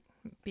comment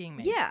being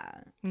made. Yeah.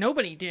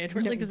 Nobody did,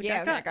 really, because it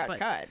got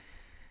cut.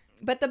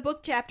 But the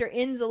book chapter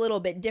ends a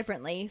little bit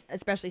differently,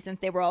 especially since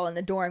they were all in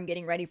the dorm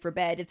getting ready for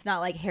bed. It's not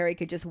like Harry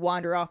could just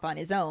wander off on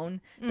his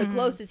own. The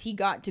closest he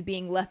got to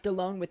being left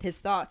alone with his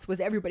thoughts was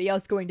everybody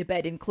else going to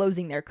bed and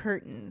closing their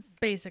curtains.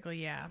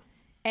 Basically, yeah.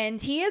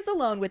 And he is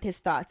alone with his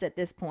thoughts at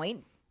this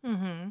point.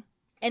 Mm-hmm.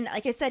 And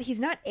like I said, he's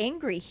not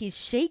angry. He's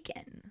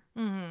shaken.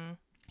 Mm-hmm.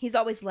 He's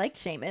always liked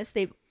Seamus.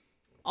 They've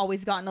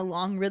always gotten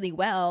along really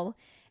well.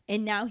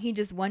 And now he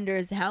just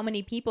wonders how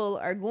many people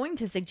are going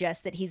to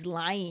suggest that he's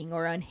lying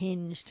or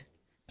unhinged.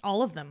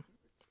 All of them.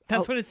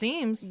 That's what it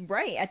seems.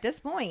 Right, at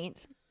this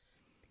point.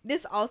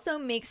 This also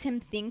makes him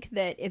think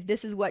that if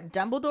this is what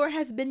Dumbledore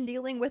has been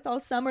dealing with all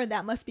summer,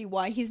 that must be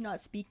why he's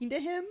not speaking to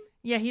him.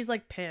 Yeah, he's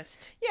like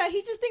pissed. Yeah,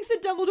 he just thinks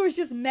that Dumbledore's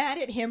just mad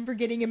at him for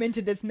getting him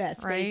into this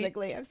mess, Right?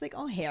 basically. I was like,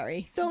 oh,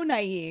 Harry, so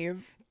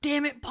naive.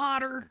 Damn it,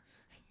 Potter.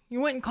 You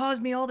went and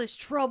caused me all this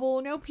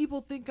trouble. Now people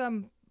think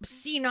I'm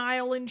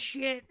senile and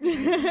shit.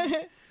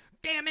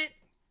 Damn it.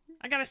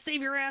 I gotta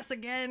save your ass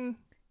again.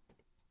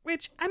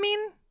 Which, I mean,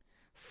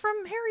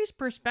 from Harry's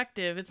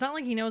perspective, it's not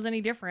like he knows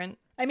any different.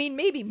 I mean,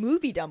 maybe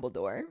movie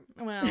Dumbledore,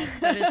 Well,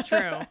 that is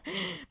true.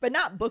 but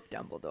not book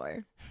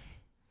Dumbledore.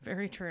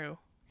 Very true.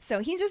 So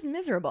he's just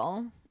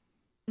miserable.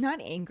 Not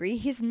angry,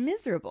 he's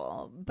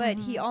miserable. But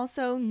he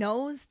also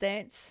knows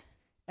that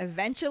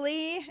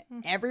eventually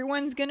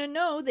everyone's gonna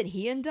know that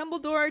he and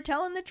Dumbledore are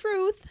telling the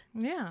truth.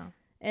 Yeah.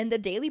 And the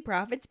Daily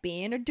Prophet's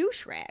being a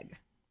douche rag.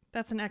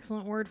 That's an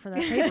excellent word for that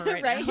paper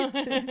right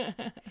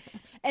now.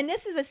 And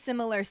this is a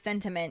similar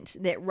sentiment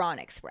that Ron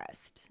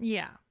expressed.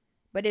 Yeah.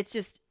 But it's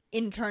just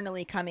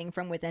internally coming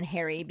from within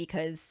Harry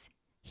because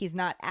he's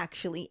not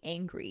actually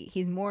angry.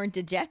 He's more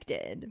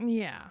dejected.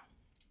 Yeah.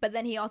 But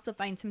then he also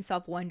finds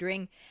himself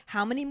wondering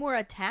how many more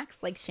attacks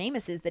like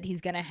Seamus's that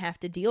he's going to have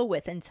to deal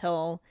with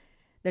until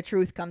the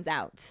truth comes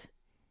out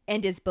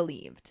and is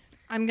believed.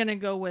 I'm going to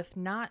go with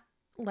not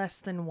less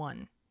than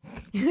one.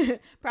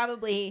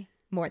 Probably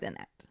more than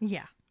that.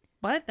 Yeah.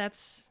 But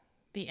that's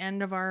the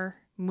end of our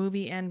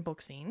movie and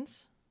book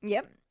scenes.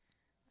 Yep.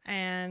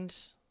 And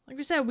like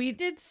we said, we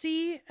did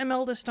see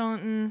Imelda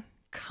Staunton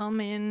come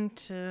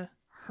into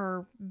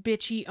her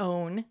bitchy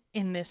own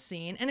in this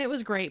scene, and it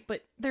was great,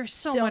 but there's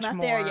so Still much not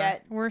more. there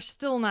yet. We're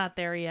still not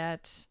there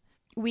yet.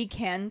 We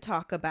can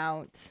talk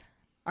about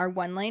our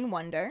one-lane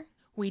wonder.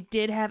 We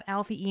did have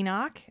Alfie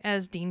Enoch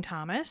as Dean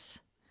Thomas,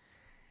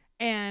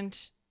 and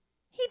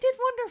he did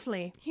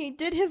wonderfully. He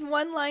did his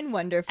one-line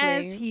wonderfully.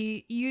 As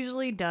he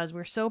usually does.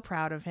 We're so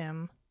proud of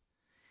him.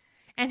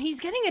 And he's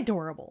getting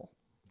adorable.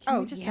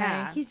 Can we just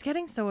say? He's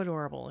getting so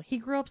adorable. He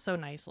grew up so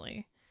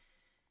nicely.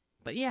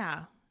 But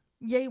yeah,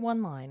 yay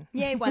one line.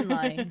 Yay, one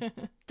line.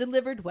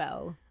 Delivered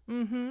well.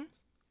 Mm-hmm.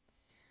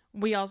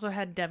 We also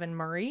had Devin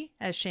Murray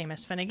as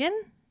Seamus Finnegan.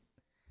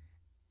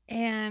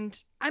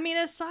 And, I mean,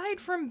 aside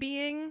from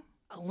being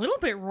a little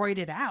bit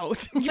roided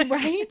out.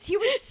 Right? He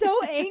was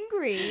so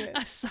angry.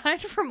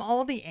 Aside from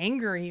all the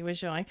anger he was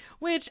showing,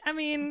 which, I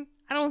mean,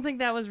 I don't think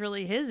that was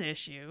really his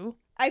issue.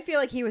 I feel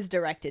like he was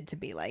directed to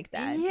be like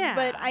that. Yeah.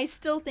 But I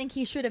still think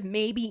he should have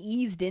maybe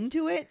eased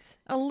into it.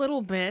 A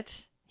little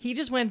bit. He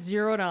just went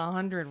 0 to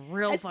 100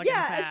 real fucking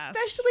fast.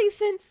 Especially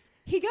since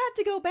he got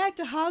to go back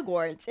to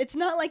Hogwarts. It's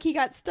not like he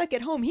got stuck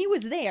at home. He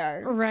was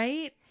there.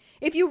 Right?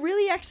 If you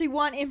really actually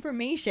want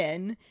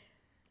information,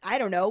 I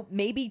don't know,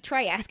 maybe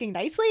try asking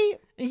nicely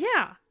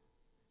Yeah.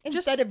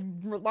 instead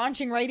of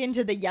launching right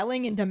into the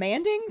yelling and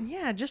demanding.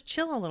 Yeah, just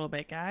chill a little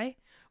bit, guy.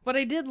 But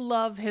I did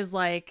love his,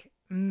 like,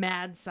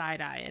 mad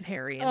side eye at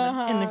Harry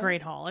in the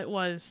Great Hall. It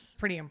was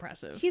pretty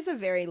impressive. He's a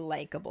very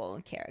likable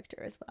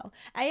character as well.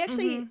 I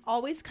actually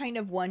always kind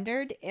of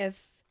wondered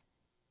if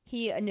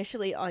he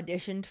initially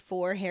auditioned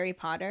for Harry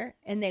Potter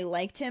and they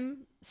liked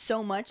him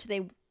so much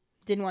they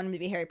didn't want him to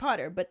be Harry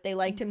Potter, but they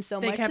liked him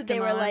so much that they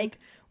were like,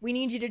 we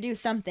need you to do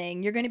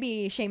something. You're going to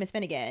be Seamus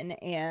Finnegan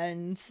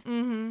and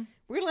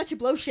we're going to let you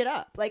blow shit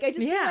up. Like, I just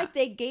feel like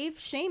they gave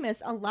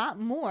Seamus a lot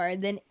more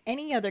than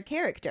any other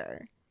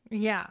character.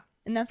 Yeah.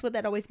 And that's what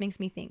that always makes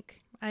me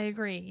think. I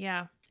agree.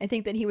 Yeah. I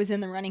think that he was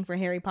in the running for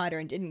Harry Potter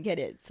and didn't get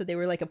it. So they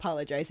were like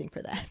apologizing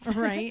for that.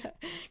 Right.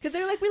 Because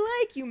they're like, we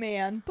like you,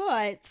 man,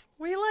 but...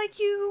 We like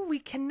you. We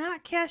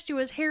cannot cast you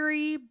as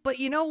Harry, but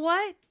you know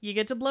what? You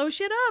get to blow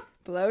shit up.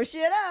 Blow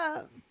shit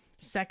up.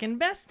 Second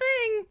best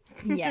thing.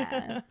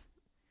 Yeah.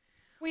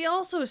 We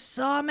also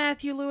saw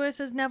Matthew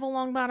Lewis as Neville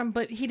Longbottom,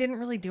 but he didn't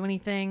really do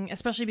anything,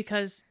 especially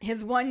because...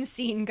 His one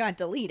scene got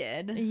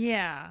deleted.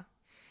 Yeah.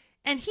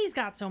 And he's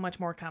got so much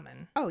more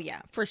coming. Oh,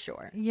 yeah, for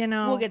sure. You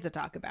know? We'll get to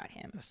talk about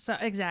him. So,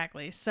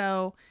 exactly.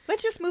 So...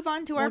 Let's just move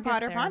on to our We'll get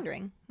Potter there.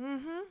 Pondering.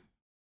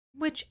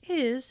 Which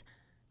is,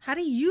 how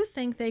do you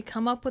think they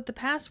come up with the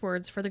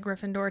passwords for the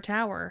Gryffindor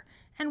Tower?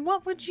 And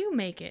what would you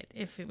make it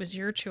if it was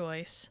your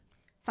choice?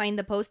 Find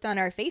the post on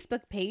our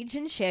Facebook page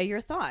and share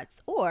your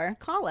thoughts, or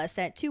call us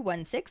at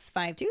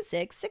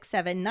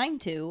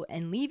 216-526-6792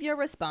 and leave your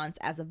response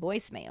as a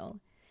voicemail.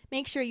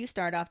 Make sure you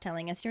start off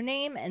telling us your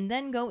name and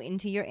then go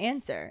into your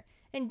answer.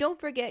 And don't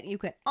forget, you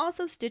can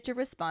also stitch a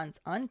response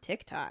on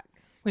TikTok.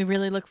 We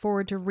really look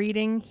forward to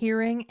reading,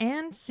 hearing,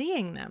 and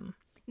seeing them.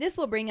 This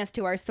will bring us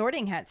to our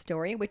Sorting Hat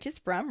story, which is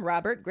from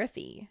Robert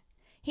Griffey.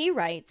 He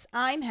writes,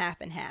 I'm half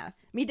and half.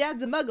 Me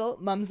dad's a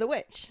muggle, mum's a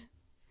witch.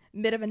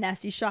 Bit of a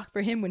nasty shock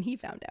for him when he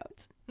found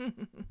out.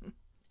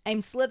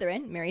 I'm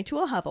Slytherin, married to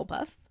a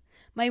Hufflepuff.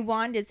 My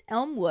wand is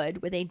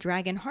Elmwood with a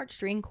dragon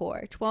heartstring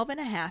core,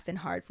 12.5 in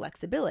hard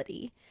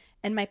flexibility,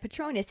 and my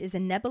Patronus is a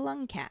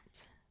Nebelung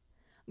cat.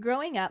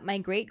 Growing up, my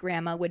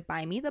great-grandma would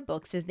buy me the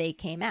books as they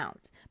came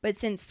out, but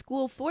since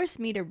school forced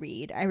me to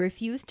read, I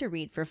refused to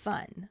read for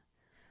fun.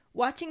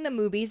 Watching the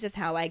movies is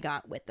how I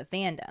got with the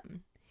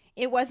fandom.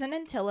 It wasn't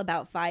until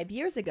about 5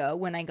 years ago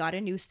when I got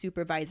a new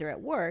supervisor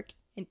at work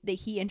that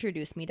he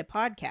introduced me to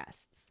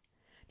podcasts.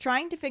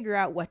 Trying to figure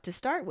out what to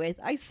start with,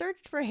 I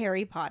searched for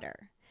Harry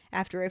Potter.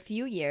 After a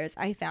few years,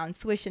 I found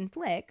Swish and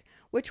Flick,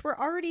 which were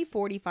already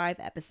 45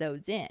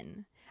 episodes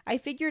in. I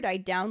figured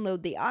I'd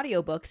download the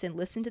audiobooks and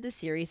listen to the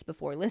series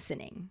before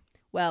listening.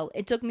 Well,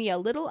 it took me a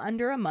little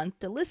under a month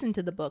to listen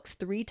to the books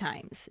 3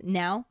 times,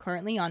 now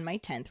currently on my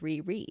 10th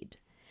reread.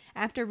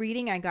 After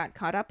reading, I got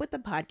caught up with the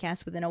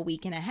podcast within a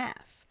week and a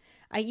half.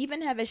 I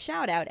even have a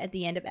shout out at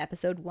the end of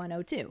episode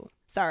 102.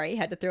 Sorry,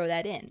 had to throw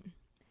that in.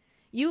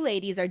 You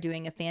ladies are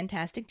doing a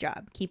fantastic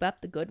job. Keep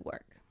up the good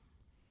work.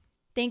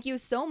 Thank you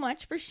so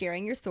much for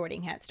sharing your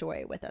Sorting Hat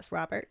story with us,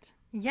 Robert.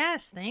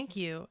 Yes, thank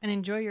you. And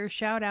enjoy your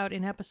shout out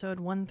in episode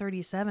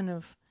 137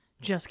 of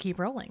Just Keep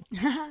Rolling.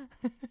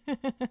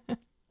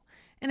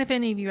 And if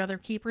any of you other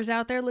keepers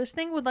out there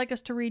listening would like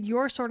us to read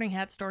your Sorting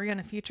Hat story on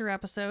a future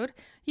episode,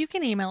 you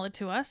can email it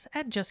to us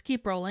at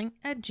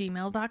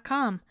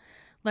justkeeprolling@gmail.com.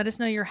 Let us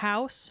know your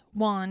house,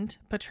 wand,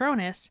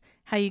 Patronus,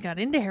 how you got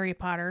into Harry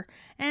Potter,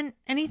 and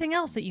anything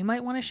else that you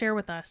might want to share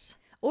with us.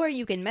 Or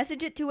you can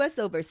message it to us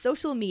over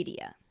social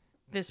media.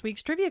 This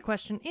week's trivia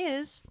question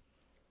is,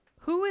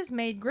 who is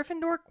made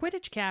Gryffindor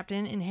Quidditch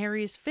captain in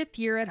Harry's 5th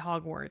year at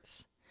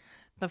Hogwarts?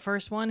 The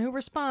first one who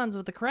responds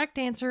with the correct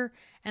answer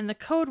and the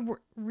code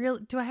word...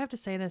 Do I have to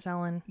say this,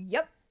 Ellen?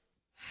 Yep.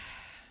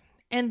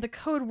 And the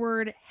code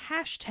word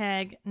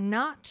hashtag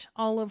not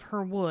all of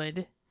her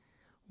wood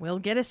will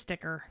get a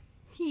sticker.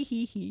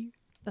 The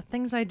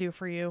things I do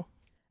for you.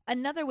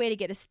 Another way to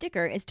get a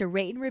sticker is to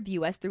rate and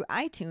review us through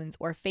iTunes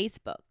or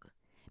Facebook.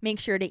 Make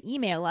sure to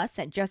email us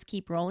at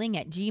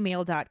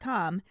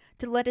justkeeprolling@gmail.com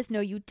to let us know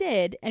you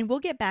did, and we'll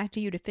get back to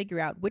you to figure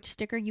out which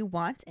sticker you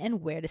want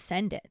and where to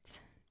send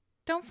it.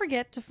 Don't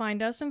forget to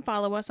find us and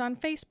follow us on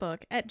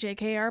Facebook at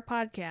JKR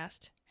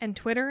Podcast and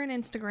Twitter and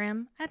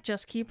Instagram at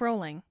Just Keep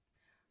Rolling.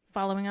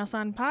 Following us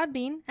on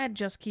Podbean at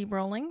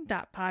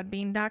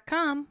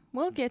justkeeprolling.podbean.com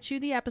will get you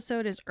the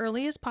episode as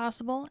early as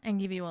possible and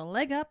give you a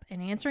leg up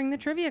in answering the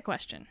trivia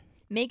question.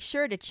 Make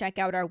sure to check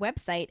out our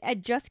website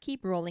at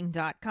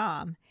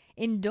justkeeprolling.com,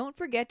 and don't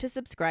forget to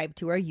subscribe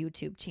to our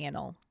YouTube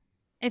channel.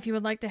 If you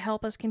would like to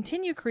help us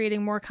continue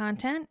creating more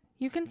content,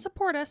 you can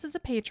support us as a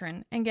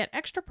patron and get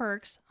extra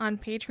perks on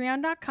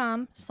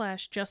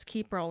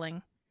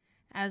patreon.com/justkeeprolling.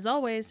 As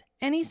always,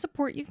 any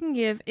support you can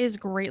give is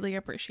greatly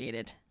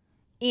appreciated.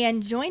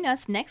 And join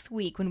us next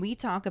week when we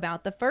talk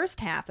about the first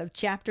half of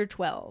Chapter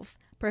 12,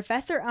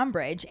 Professor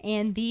Umbridge,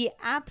 and the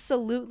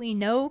absolutely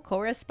no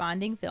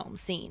corresponding film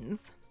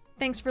scenes.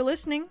 Thanks for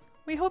listening.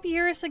 We hope you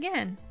hear us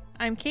again.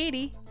 I'm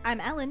Katie. I'm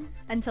Ellen.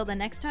 Until the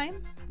next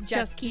time,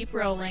 Just keep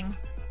rolling.